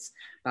in its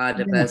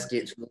biodiversity,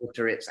 its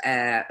water, its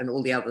air, and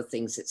all the other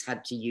things it's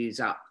had to use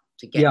up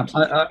to get to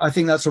you. I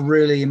think that's a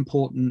really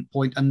important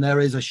point, and there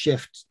is a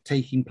shift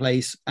taking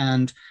place.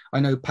 And I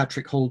know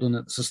Patrick Holden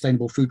at the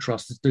Sustainable Food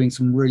Trust is doing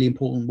some really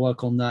important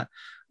work on that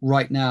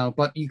right now.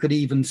 But you could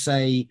even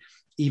say,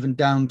 even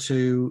down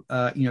to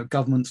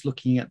governments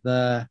looking at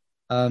their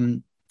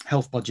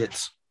health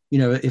budgets.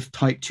 If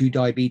type 2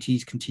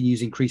 diabetes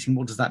continues increasing,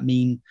 what does that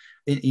mean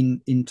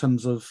in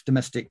terms of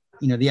domestic,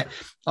 the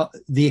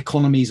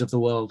economies of the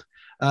world?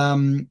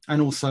 And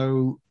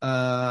also,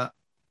 a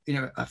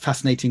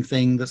fascinating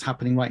thing that's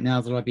happening right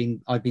now that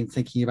I've been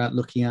thinking about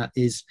looking at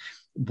is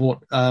what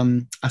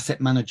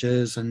asset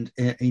managers and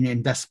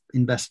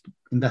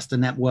investor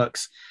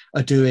networks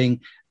are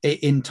doing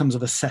in terms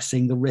of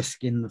assessing the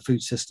risk in the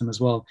food system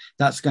as well.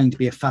 That's going to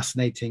be a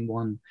fascinating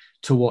one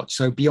to watch.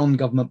 So beyond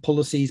government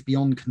policies,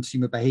 beyond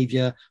consumer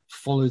behavior,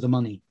 follow the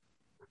money.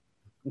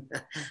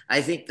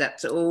 I think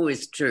that's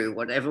always true.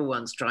 Whatever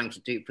one's trying to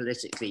do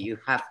politically, you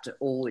have to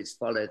always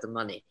follow the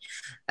money.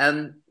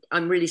 I'm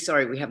really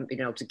sorry we haven't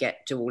been able to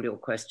get to all your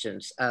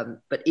questions.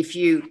 But if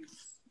you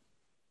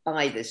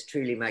buy this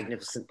truly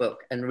magnificent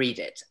book and read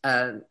it,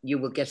 you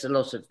will get a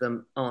lot of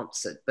them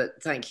answered.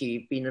 But thank you.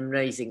 You've been an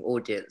amazing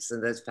audience,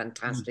 and there's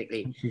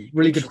fantastically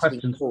really good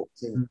questions.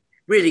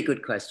 Really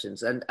good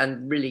questions,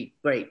 and really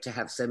great to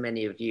have so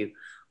many of you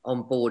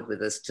on board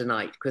with us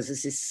tonight, because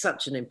this is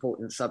such an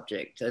important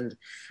subject, and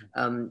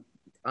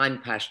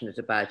I'm passionate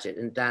about it,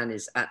 and Dan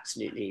is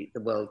absolutely the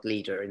world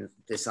leader in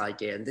this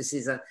idea. And this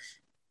is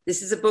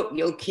a book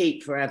you'll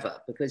keep forever,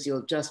 because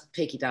you'll just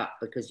pick it up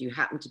because you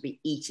happen to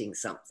be eating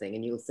something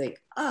and you'll think,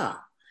 I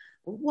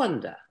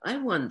wonder.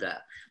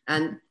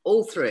 And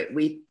all through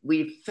it,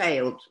 we've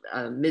failed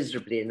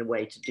miserably in a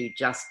way to do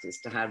justice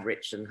to how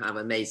rich and how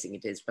amazing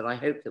it is. But I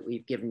hope that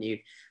we've given you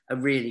a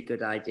really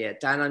good idea.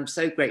 Dan, I'm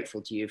so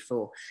grateful to you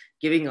for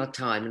giving our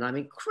time. And I'm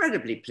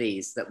incredibly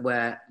pleased that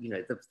we're,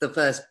 the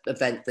first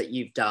event that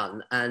you've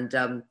done.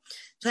 And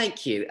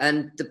thank you.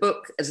 And the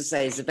book, as I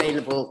say, is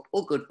available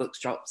all good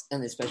bookshops,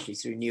 and especially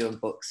through Newham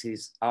Books,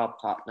 who's our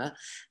partner.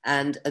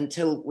 And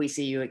until we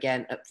see you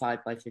again at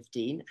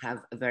 5x15,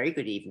 have a very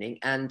good evening,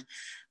 and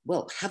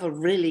have a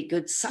really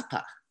good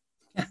supper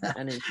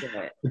and enjoy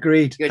it.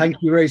 Agreed. Good. Thank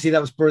you, Rosie.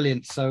 That was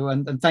brilliant. So,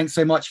 and thanks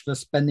so much for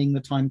spending the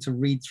time to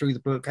read through the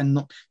book, and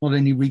not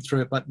only read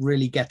through it, but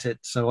really get it.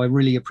 So I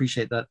really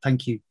appreciate that.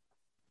 Thank you.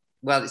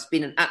 Well, it's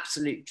been an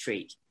absolute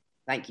treat.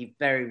 Thank you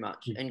very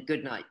much. And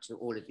good night to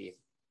all of you.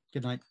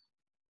 Good night.